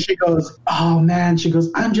 And then she goes, oh man, she goes,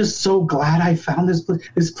 I'm just so glad I found this place.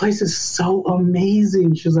 This place is so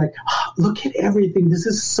amazing. She's like, oh, look at everything. This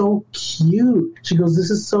is so cute. She goes, this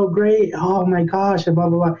is so great. Oh my gosh, and blah,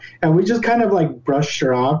 blah, blah. And we just kind of like brushed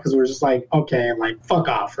her off because we're just like, okay, like, fuck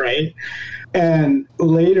off, right? And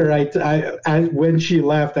later, I when she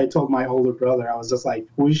left, I told my older brother, I was just like,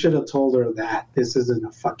 we should have told her that this isn't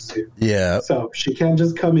a fuck zoo. Yeah. So she can't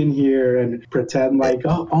just come in here and pretend like,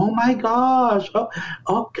 oh my gosh.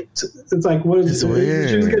 Oh, it's like, what is it? Weird.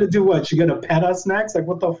 She was going to do what? She going to pet us next? Like,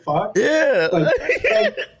 what the fuck? Yeah.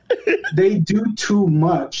 Like, they do too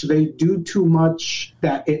much. They do too much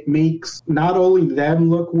that it makes not only them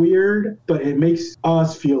look weird, but it makes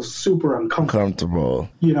us feel super uncomfortable.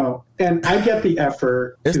 You know, and I get the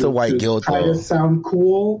effort. It's the white guilt, try though. to sound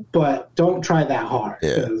cool, but don't try that hard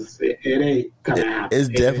because it ain't gonna happen. It's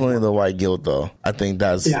definitely the white guilt, though. I think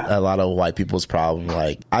that's a lot of white people's problem.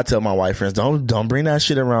 Like, I tell my white friends, don't bring that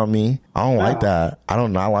shit around me. I don't like that. I do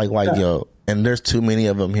not like white guilt. And there's too many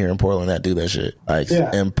of them here in Portland that do that shit. Like,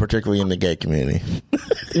 and particularly in the gay community.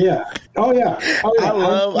 Yeah. Oh yeah.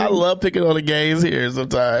 I love picking on the gays here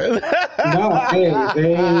sometimes. No, hey,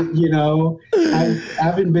 they, you know, I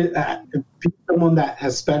haven't been someone that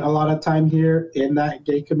has spent a lot of time here in that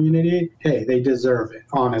gay community. Hey, they deserve it.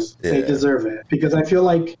 Honestly, they deserve it because I feel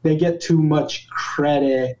like they get too much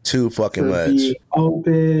credit. Too fucking much. Being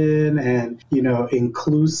open and, you know,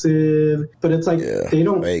 inclusive, but it's like they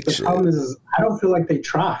don't. The problem is, I don't feel like they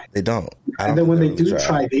try. They don't. And then when they do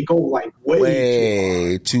try, they go like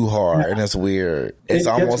way too hard, and it's weird. It's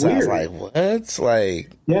almost sounds like, what?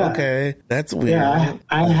 Like, okay, that's weird. Yeah,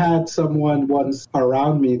 I had someone once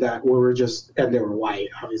around me that we were just, and they were white,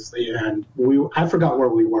 obviously, and I forgot where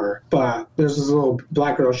we were, but there's this little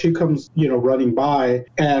black girl. She comes, you know, running by,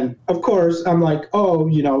 and of course, I'm like, oh,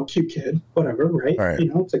 you know, cute kid, whatever, right?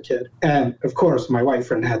 You know, it's a kid. And of course, my white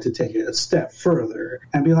friend had to take it a step further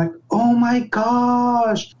and be like, oh my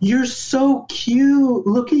gosh, you're so cute.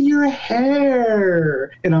 Look at your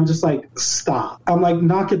hair. And I'm just like, stop. I'm like,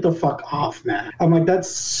 knock it the fuck off, man. I'm like, that's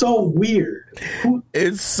so weird.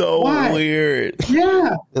 It's so weird.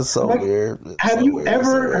 Yeah. It's so weird. Have you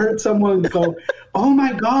ever heard someone go, oh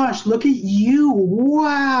my gosh, look at you.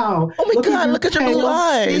 Wow. Oh my God, look at your blue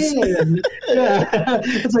eyes. Yeah.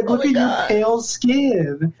 It's like, look at your pale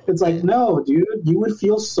skin. It's like, no, dude, you would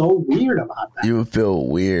feel so weird about that. You would feel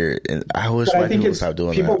weird. And I wish white people would stop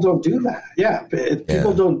doing people that. People don't do that. Yeah.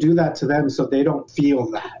 People don't do that to them, so they don't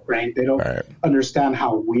feel that, right? They don't understand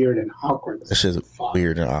how weird and awkward this is.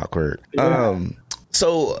 Weird and awkward. Yeah.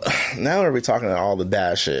 So now that we're talking about all the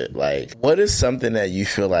bad shit, like, what is something that you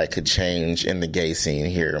feel like could change in the gay scene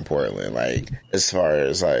here in Portland? Like, as far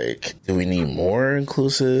as like, do we need more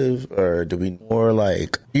inclusive, or do we more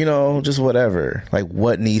like, you know, just whatever? Like,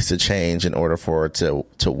 what needs to change in order for it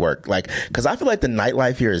to work? Like, because I feel like the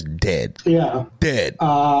nightlife here is dead. Yeah, dead.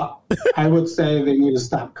 I would say they need to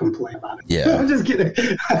stop complaining about it. Yeah. I'm just kidding.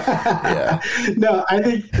 No, I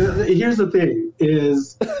think here's the thing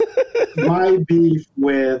is my beef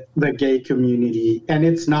with the gay community, and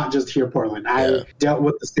it's not just here in Portland. I dealt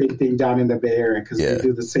with the same thing down in the Bay Area because they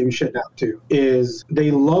do the same shit now too, is they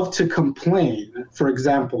love to complain. For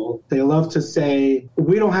example, they love to say,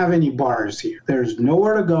 we don't have any bars here. There's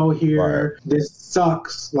nowhere to go here. This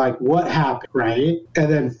sucks. Like, what happened, right? And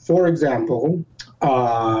then, for example,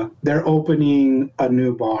 they're opening a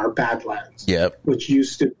new bar, Badlands. Yep. Which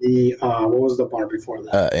used to be, what was the bar before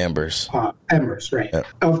that? Embers. Embers, right. Yep.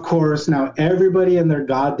 Of course, now everybody and their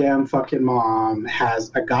goddamn fucking mom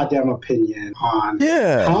has a goddamn opinion on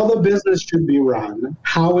how the business should be run,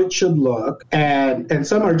 how it should look, and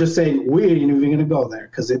some are just saying, we ain't even going to go there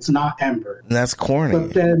because it's not Ember. And that's corny.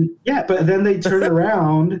 But then they turn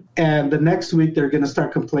around and the next week they're going to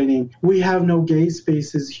start complaining, we have no gay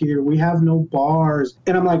spaces here, we have no bars.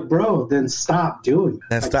 And I'm like, bro, then stop doing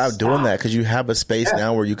that. Stop doing that, because you have a space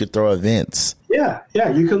now where you could throw events. Yeah,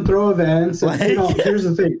 you can throw events. And, here's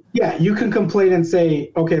the thing. Yeah, you can complain and say,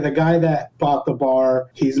 okay, the guy that bought the bar,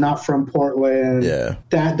 he's not from Portland. Yeah.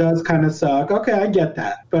 That does kind of suck. Okay, I get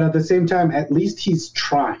that. But at the same time, at least he's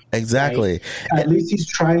trying. Exactly. Right? At least he's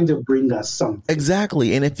trying to bring us something.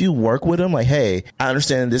 Exactly. And if you work with him, like, hey, I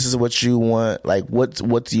understand this is what you want. Like,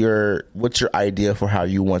 what's your idea for how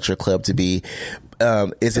you want your club to be?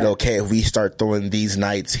 Is it okay if we start throwing these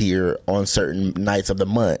nights here on certain nights of the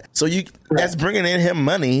month? So that's bringing in him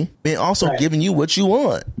money and also giving you what you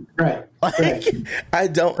want. Right. I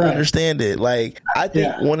don't understand it. Like, I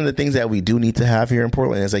think one of the things that we do need to have here in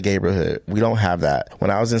Portland is a neighborhood. We don't have that.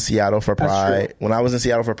 When I was in Seattle for Pride,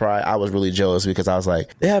 I was really jealous because I was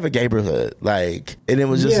like, they have a neighborhood. Like, and it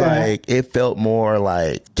was just like, it felt more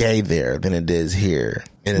like gay there than it is here.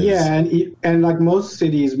 And like most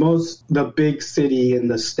cities, the big city in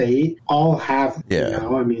the state all have, you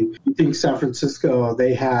know, I mean, you think San Francisco,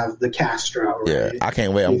 they have the Castro, right? Yeah, I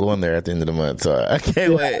can't wait. I'm going there at the end of the month, so I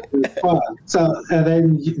can't wait. So, and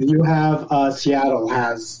then you have Seattle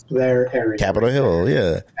has their area. Capitol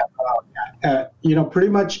Hill, You know, pretty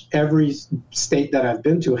much every state that I've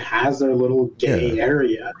been to has their little gay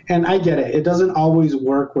area. And I get it. It doesn't always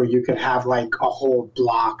work where you could have like a whole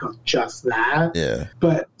block of just that. Yeah.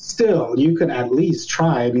 But still, you could at least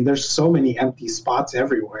try. I mean, there's so many empty spots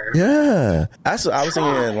everywhere. Yeah. That's what I was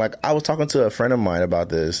thinking. Like, I was talking to a friend of mine about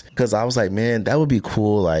this because I was like, man, that would be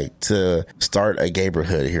cool, like, to start a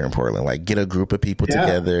neighborhood here in Portland. Like, get a group of people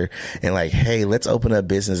together and like, hey, let's open up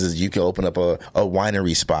businesses. You can open up a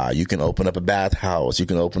winery spot. You can open up a bathhouse. You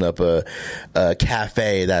can open up a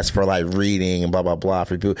cafe that's for like reading and blah, blah, blah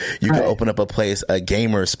for people. You can open up a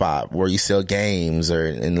gamer spot where you sell games or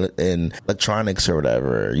in electronics or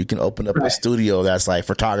whatever. You can open up a studio that's like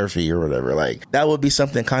photography or whatever. Like, that would be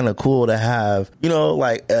something kind of cool to have, you know,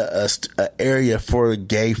 like a area for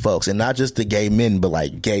gay folks, and not just the gay men, but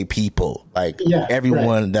like gay people, like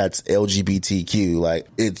everyone that's LGBTQ. Like,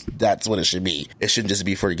 that's what it should be. It shouldn't just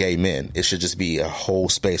be for gay men. It should just be a whole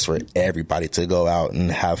space for everybody to go out and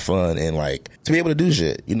have fun and like to be able to do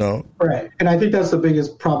shit, you know? Right. And I think that's the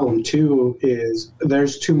biggest problem too, is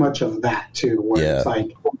there's too much of that too, where it's like,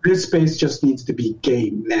 well, this space just needs to be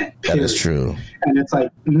gay men. Period. That is true. And it's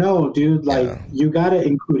like, no, dude, like you got to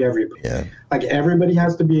include everybody. Yeah. Like, everybody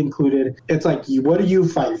has to be included. It's like, what do you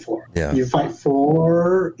fight for? Yeah. You fight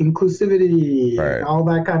for inclusivity, and all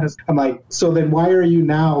that kind of stuff. I'm like, so then why are you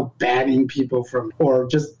now banning people from, or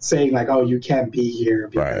just saying like, oh, you can't be here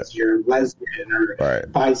because you're lesbian or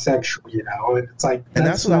bisexual, you know? And it's like, and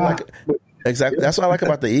that's what I like. Exactly. That's what I like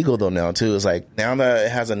about the Eagle though now too. Is like, now that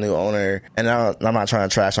it has a new owner, and now I'm not trying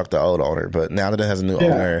to trash talk the old owner, but now that it has a new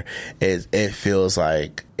owner, it feels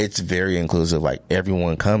like it's very inclusive. Like,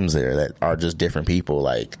 everyone comes there that are just different people,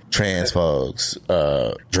 like trans folks,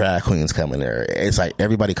 drag queens coming there. It's like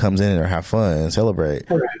everybody comes in and have fun and celebrate.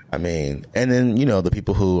 I mean, and then, you know, the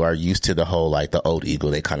people who are used to the whole, like, the old Eagle,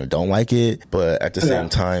 they kind of don't like it, but at the same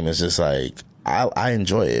time, it's just like, I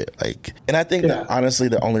enjoy it. Like, and I think that honestly,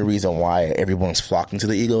 the only reason why everyone's flocking to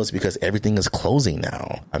the Eagle is because everything is closing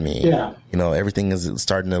now. I mean, you know, everything is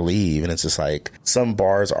starting to leave, and it's just like, some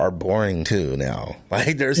bars are boring too now.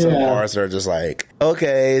 Like, there's some bars that are just like,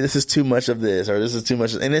 okay, this is too much of this, or this is too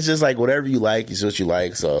much, and it's just like, whatever you like is what you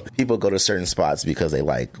like. So people go to certain spots because they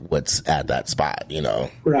like what's at that spot, you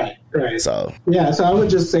know? Right. So so I would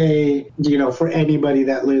just say, you know, for anybody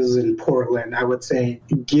that lives in Portland, I would say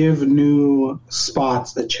give new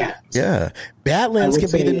spots a chance. Yeah, Badlands can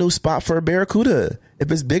be the new spot for Barracuda if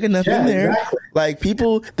it's big enough in there. Exactly. Like,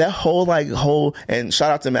 people, that whole, and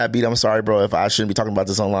shout out to Matt Beat. I'm sorry, bro, if I shouldn't be talking about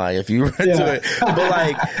this online, if you run into it.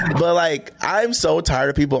 But like, I'm so tired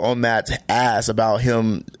of people on Matt's ass about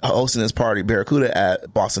him hosting his party, Barracuda,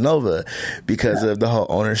 at Bossa Nova because of the whole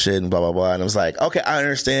ownership and blah, blah, blah. And I was like, okay, I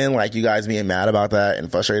understand, like, you guys being mad about that and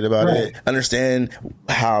frustrated about it. Understand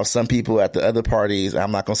how some people at the other parties,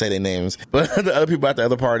 I'm not going to say their names, but the other people at the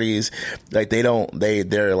other parties, like,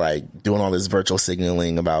 they're like doing all this virtual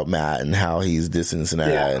signaling about Matt and how he's this and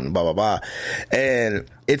that and blah, blah, blah. And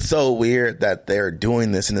it's so weird that they're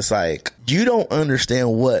doing this, and it's like, you don't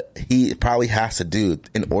understand what he probably has to do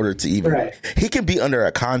in order to even, he can be under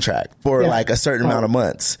a contract for like a certain amount of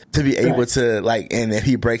months to be able to like, and if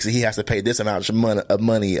he breaks it, he has to pay this amount of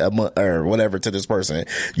money a month or whatever to this person.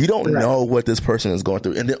 You don't know what this person is going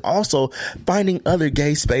through. And then also finding other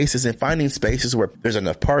gay spaces and finding spaces where there's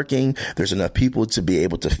enough parking, there's enough people to be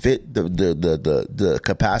able to fit the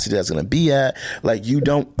capacity that's going to be at. Like, you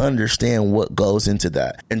don't understand what goes into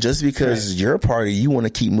that. And just because your party, you want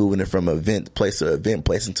to keep moving it from event place to event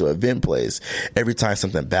place into event place every time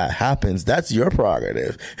something bad happens, that's your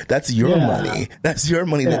prerogative. That's your money. That's your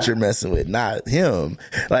money that you're messing with, not him.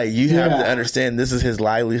 Like, you have to understand this is his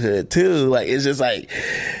livelihood too. Like, it's just like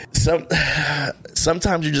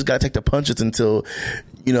sometimes you just gotta take the punches until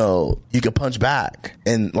you know you can punch back,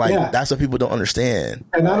 and like that's what people don't understand.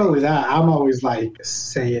 And not only that, I'm always like,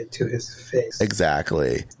 say it to his face.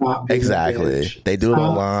 Exactly. They do it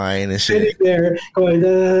online and shit. Sitting there going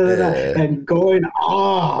and going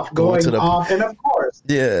off, and of course,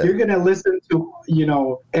 you're gonna listen to, you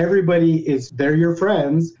know, they're your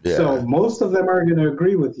friends, so most of them are gonna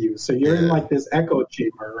agree with you. So you're in like this echo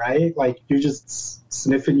chamber, right? Like, you're just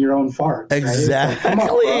sniffing your own fart.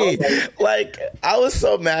 Exactly. Like, like, I was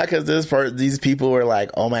so mad because these people were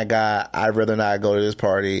like, "Oh my god, I'd rather not go to this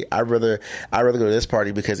party. I'd rather go to this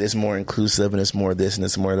party because it's more inclusive and it's more this and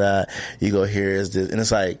it's more that." You go here is this, and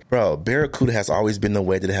it's like, bro, Barracuda has always been the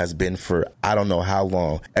way that it has been for I don't know how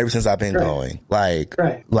long. Ever since I've been going, like,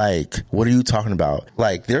 what are you talking about?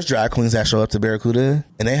 Like, there's drag queens that show up to Barracuda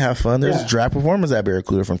and they have fun. There's drag performers at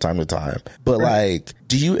Barracuda from time to time, but like,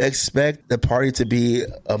 do you expect the party to be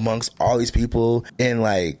amongst all these people, and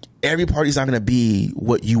like every party's not going to be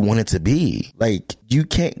what you want it to be? Like, you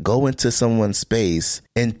can't go into someone's space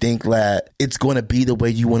and think that it's going to be the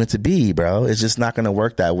way you want it to be, bro. It's just not going to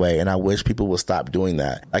work that way. And I wish people would stop doing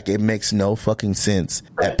that. Like, it makes no fucking sense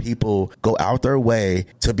that people go out their way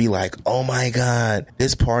to be like, oh my God,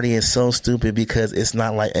 this party is so stupid because it's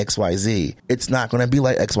not like XYZ. It's not going to be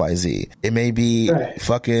like XYZ. It may be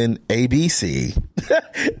fucking ABC.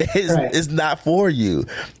 It's not for you.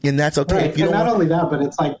 And that's okay. If you and not only that, but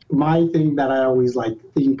it's like, my thing that I always like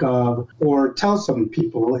think of or tell some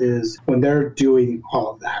people is when they're doing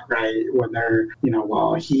all of that, right? When they're, you know,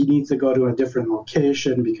 well, he needs to go to a different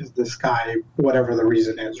location because this guy, whatever the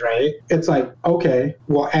reason is, right? It's like, okay,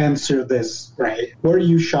 well, answer this, right? Where do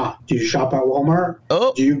you shop? Do you shop at Walmart?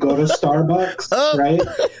 Oh. Do you go to Starbucks? Right?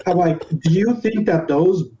 I'm like, do you think that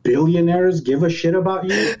those billionaires give a shit about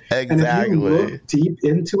you? Exactly. And if you look deep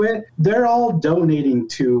into it, they're all donating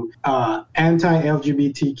to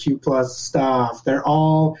anti-LGBTQ plus stuff. They're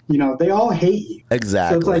all, you know, they all hate you.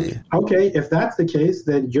 Exactly. So it's like, okay, if that's the case,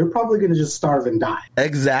 then you're probably going to just starve and die.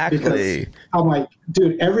 Exactly. Because I'm like,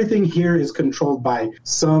 dude, everything here is controlled by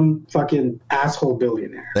some fucking asshole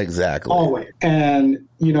billionaire. Exactly. Always. And,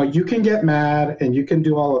 you know, you can get mad and you can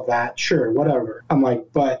do all of that. Sure, whatever. I'm like,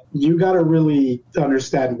 but you got to really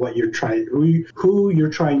understand what you're trying, who you're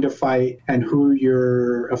trying to fight and who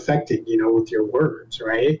you're affecting, you know, with your words,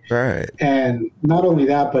 right? Right. And not only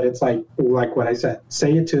that, but it's like what I said,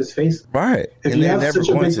 say it to his face. Right. If you have such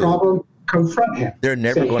a big problem, confront him. They're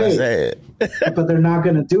never going to say it. But they're not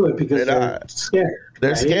going to do it because they're scared.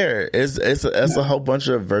 They're scared. It's a whole bunch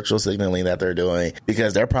of virtual signaling that they're doing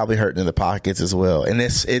because they're probably hurting in the pockets as well. And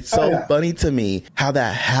it's so funny to me how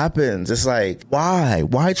that happens. It's like,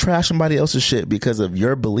 why trash somebody else's shit because of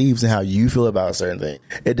your beliefs and how you feel about a certain thing?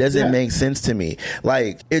 It doesn't make sense to me.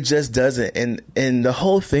 Like, it just doesn't. And the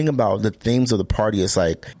whole thing about the themes of the party is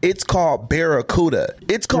like, it's called Barracuda.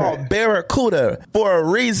 It's called Barracuda for a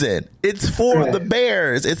reason. It's for the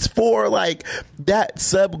bears. It's for like that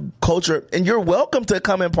subculture. And you're welcome to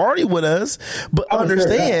come and party with us, but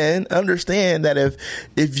understand that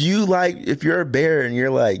if you're a bear and you're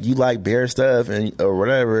like, you like bear stuff and or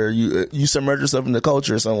whatever, you submerge yourself in the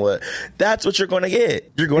culture somewhat, that's what you're going to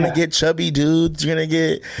get. You're going to get chubby dudes, you're going to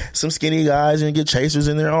get some skinny guys, you're going to get chasers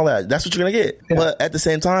in there, all that. That's what you're going to get. But at the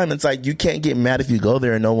same time, it's like, you can't get mad if you go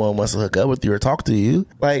there and no one wants to hook up with you or talk to you.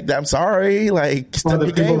 Like, I'm sorry, like, step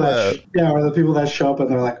your game up. Or the people that show up and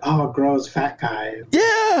they're like, oh, gross fat guy.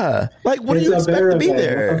 Yeah. Like, what do you expect to be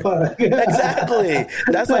there? Exactly.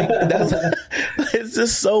 That's it's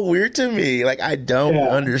just so weird to me. Like, I don't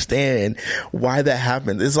understand why that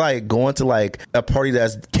happens. It's like going to like a party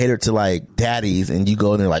that's catered to like daddies and you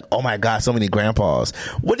go in there like, oh my God, so many grandpas.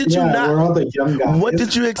 What did you not? We're all the young guys. What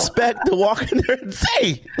did you expect to walk in there and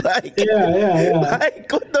say? Like,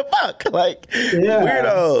 like, what the fuck? Like,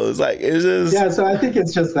 weirdos. Like, it's just. So I think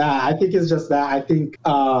it's just that. I think,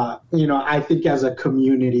 you know, I think as a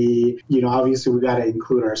community, community, obviously we got to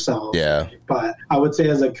include ourselves. Yeah. But I would say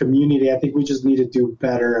as a community, I think we just need to do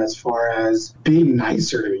better as far as being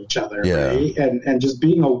nicer to each other, right? And just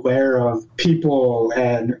being aware of people.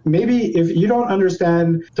 And maybe if you don't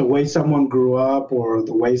understand the way someone grew up or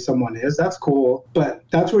the way someone is, that's cool. But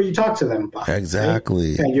that's where you talk to them about.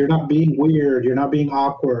 Exactly. Right? And you're not being weird. You're not being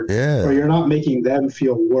awkward. Or you're not making them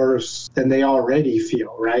feel worse than they already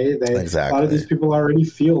feel, right? Exactly. A lot of these people already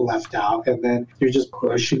feel left out. And then you're just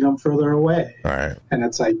pushing them further away. Right. And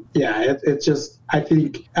it's like, it's just, I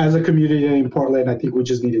think as a community in Portland, I think we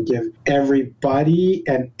just need to give everybody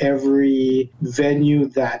and every venue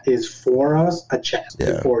that is for us a chance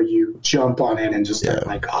before you jump on in and just start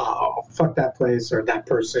like, oh, fuck that place or that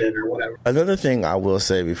person or whatever. Another thing I will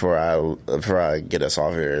say before I get us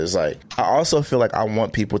off here is like, I also feel like I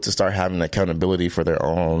want people to start having accountability for their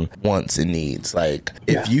own wants and needs. Like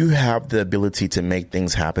if you have the ability to make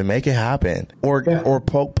things happen, make it happen, or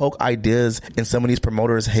poke ideas in some of these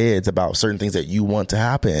promoters' heads about certain things that you want to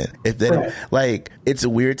happen. If they don't, like, it's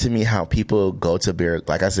weird to me how people go to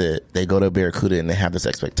like I said, they go to Barracuda and they have this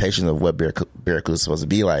expectation of what Barracuda is supposed to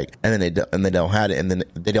be like, and then they don't have it, and then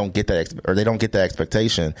they don't get that they don't get that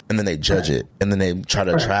expectation, and then they judge it, and then they try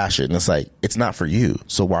to trash it, and it's like, it's not for you.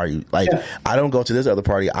 So why are you like? I don't go to this other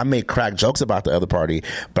party. I may crack jokes about the other party,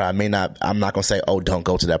 but I'm not gonna say, oh, don't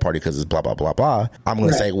go to that party because it's blah blah blah blah. I'm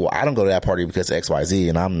gonna say, well, I don't go to that party because XYZ,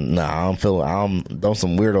 and I'm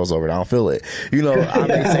some weirdos over it. I don't feel it. I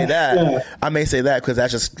may say that. I may say that because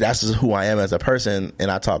that's just who I am as a person, and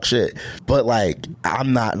I talk shit. But like,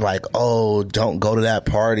 I'm not like, oh, don't go to that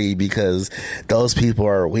party because those people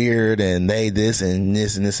are weird and they this and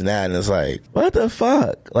this and this and that. And it's like, what the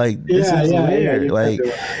fuck? Like, this is weird. Like,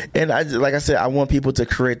 and like I said, I want people to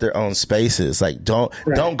create their own spaces. Like, don't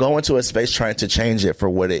go into a space trying to change it for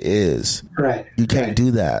what it is. Right. You can't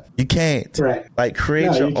do that. You can't. Right. Like,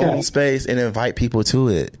 create your own space and invite people to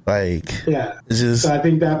it. Like, it's just. So I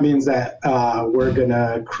think that means that we're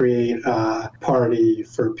gonna create a party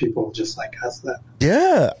for people just like us. Then.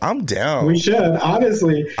 Yeah, I'm down. We should,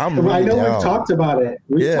 honestly. I know down. We've talked about it.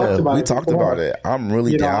 We talked about it. I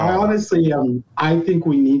really down. I honestly, I think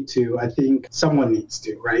we need to. I think someone needs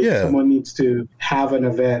to, right? Yeah. Someone needs to have an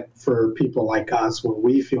event for people like us where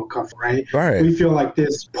we feel comfortable, right? Right. We feel like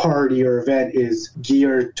this party or event is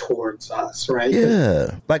geared towards us, right?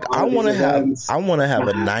 Yeah. Like, I want to have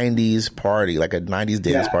a 90s party, like a 90s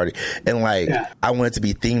dance party. And like, I want it to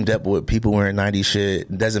be themed up with people wearing 90s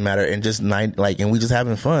shit. Doesn't matter. And just and we just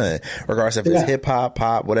having fun, regardless if it's hip hop,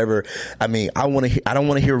 pop, whatever. I mean, I don't want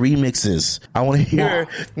to hear remixes. I want to hear,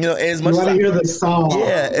 as much as I hear the song.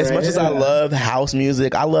 Yeah. As much as I love house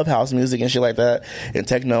music, and shit like that, and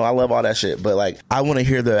techno, I love all that shit. But like, I want to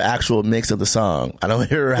hear the actual mix of the song. I don't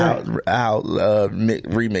hear how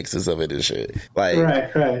remixes of it and shit. Like,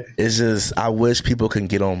 it's just, I wish people can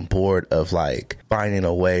get on board of like finding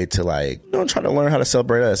a way to like, try to learn how to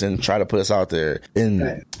celebrate us and try to put us out there.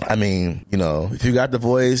 And I mean, if you got the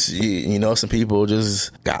voice, you know some people,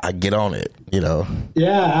 just get on it.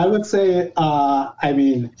 Yeah, I would say, I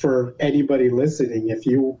mean, for anybody listening, if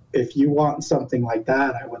you want something like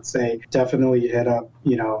that, I would say definitely hit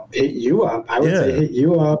you up. I would say hit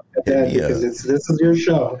you up because this is your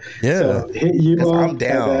show. Yeah, so hit you up. I'm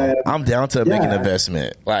down. I'm down to make an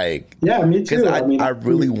investment. Like, me too. I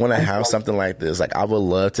really want to have something like this. Like, I would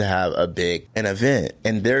love to have an event,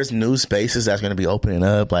 and there's new spaces that's going to be opening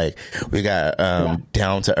up. Like, we got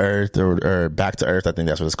Down to Earth or Back to Earth. I think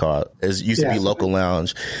that's what it's called. It used to be Local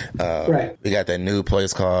Lounge. We got that new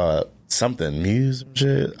place called something Muse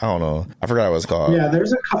shit. I don't know. I forgot what it's called. Yeah,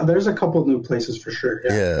 there's a couple new places for sure.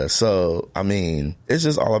 Yeah. So I mean, it's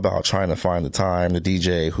just all about trying to find the time, the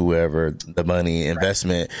DJ, whoever, the money,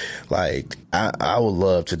 investment. Like, I would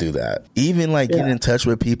love to do that. Even like getting in touch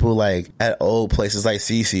with people like at old places like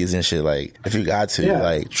CC's and shit. Like, if you got to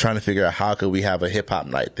like trying to figure out how could we have a hip hop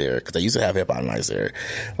night there, because they used to have hip hop nights there.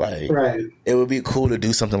 Like, it would be cool to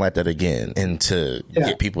do something like that again and to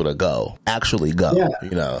get people to actually go.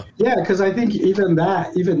 Yeah, because I think even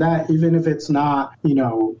if it's not,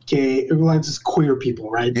 gay, like just queer people,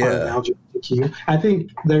 right? Part of the LGBTQ. I think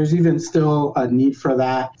there's even still a need for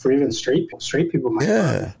that for even straight people. Straight people might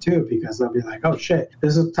love it too, because they'll be like, oh shit,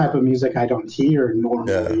 this is the type of music I don't hear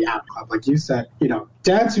normally at club. Like you said,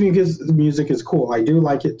 dance music is cool. I do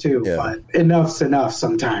like it too, but enough's enough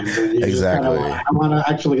sometimes. Exactly. I want to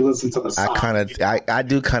actually listen to the song. I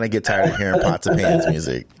do kind of get tired of hearing pots and pans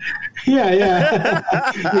music. Yeah.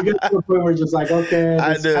 You get to the point where you're just like, okay,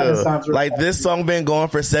 I do. Sounds like, this song been going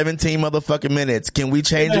for 17 motherfucking minutes. Can we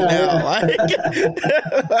change it now? Like,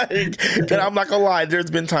 And I'm not gonna lie,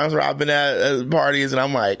 there's been times where I've been at parties and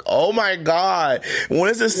I'm like, oh my God, when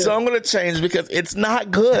is this song gonna change? Because it's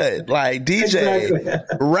not good. Like, DJ,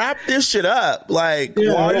 wrap this shit up. Like,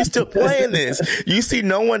 why are you still playing this? You see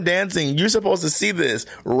no one dancing. You're supposed to see this.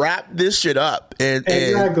 Wrap this shit up and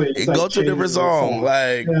go to a different song.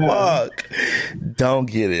 Like, fuck. Don't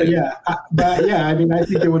get it. But I mean, I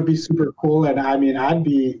think it would be super cool. And I mean, I'd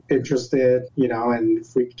be interested, you know, and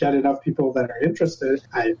if we get enough people that are interested,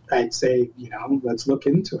 I'd say, you know, let's look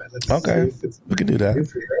into it. We can do that.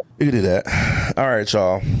 We can do that. All right,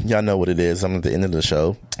 y'all. Y'all know what it is. I'm at the end of the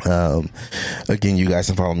show. Again, you guys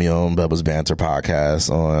can follow me on Bubba's Banter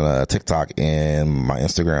Podcast on TikTok and my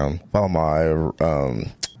Instagram. Follow my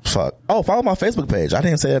follow my Facebook page. I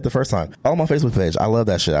didn't say that the first time. Follow my Facebook page. I love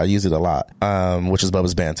that shit. I use it a lot. Which is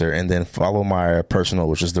Bubba's Banter. And then follow my personal,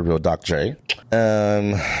 which is The Real Doc J.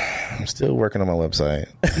 I'm still working on my website.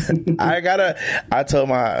 I told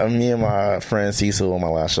me and my friend Cecil on my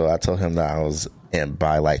last show, I told him that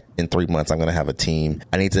in 3 months I'm gonna have a team.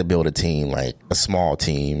 I need to build a team, like a small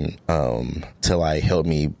team, to like help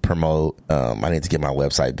me promote. I need to get my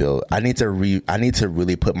website built. I need to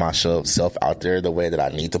really put myself out there the way that I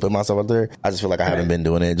need to put myself out there. I just feel like I haven't been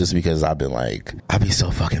doing it just because I've been like, I'll be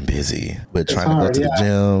so fucking busy with trying to go to the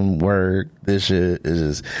gym, work, this shit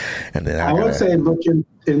is just, and then I would say look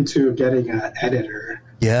into getting an editor.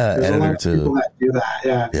 Yeah, there's editor too. People that do that.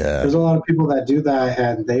 Yeah, there's a lot of people that do that,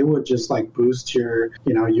 and they would just like boost your.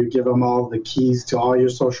 You know, you give them all the keys to all your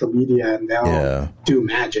social media, and they'll do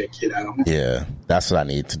magic. You know. Yeah, that's what I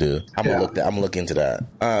need to do. I'm gonna look into that.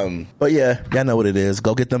 But yeah, y'all know what it is.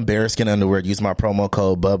 Go get them bearskin underwear. Use my promo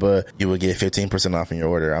code Bubba. You will get 15% off in your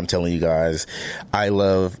order. I'm telling you guys, I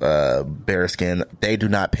love bearskin. They do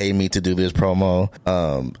not pay me to do this promo.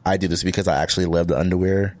 I do this because I actually love the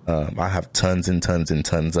underwear. I have tons and tons and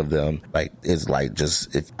tons of them. Like, it's like,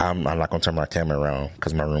 just, if I'm not gonna turn my camera around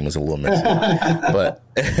because my room is a little messy. But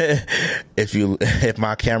if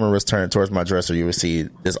my camera was turned towards my dresser, you would see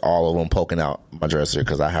there's all of them poking out my dresser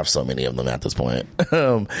because I have so many of them at this point.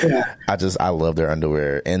 I love their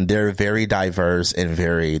underwear, and they're very diverse and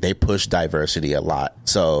they push diversity a lot.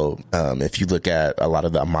 So if you look at a lot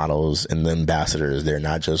of the models and the ambassadors, they're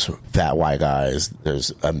not just fat white guys.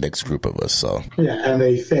 There's a mixed group of us. So and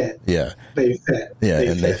they fit. They fit.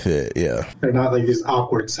 They fit. They're not like these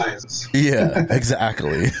awkward sizes.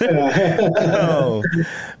 Exactly.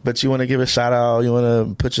 But you want to give a shout out? You want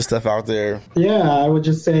to put your stuff out there? Yeah, I would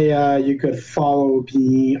just say you could follow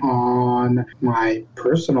me on my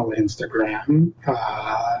personal Instagram.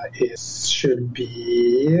 It should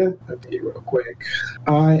be, let me real quick.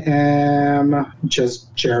 I am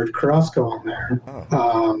just Jared Carrasco on there.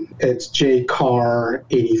 It's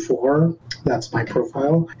JCar84. That's my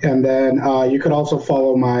profile. And then you could also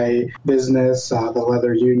follow my business, the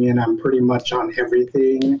Leather Union. I'm pretty much on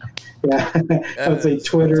everything. I would say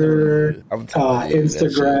Twitter,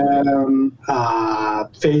 Instagram,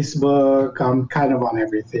 Facebook. I'm kind of on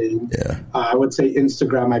everything. I would say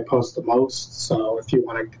Instagram I post the most. So if you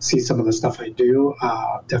want to see some of the stuff I do,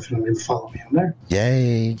 definitely follow me on there.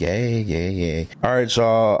 Yay. All right,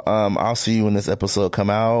 y'all. I'll see you when this episode come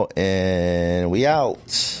out, and we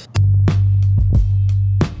out.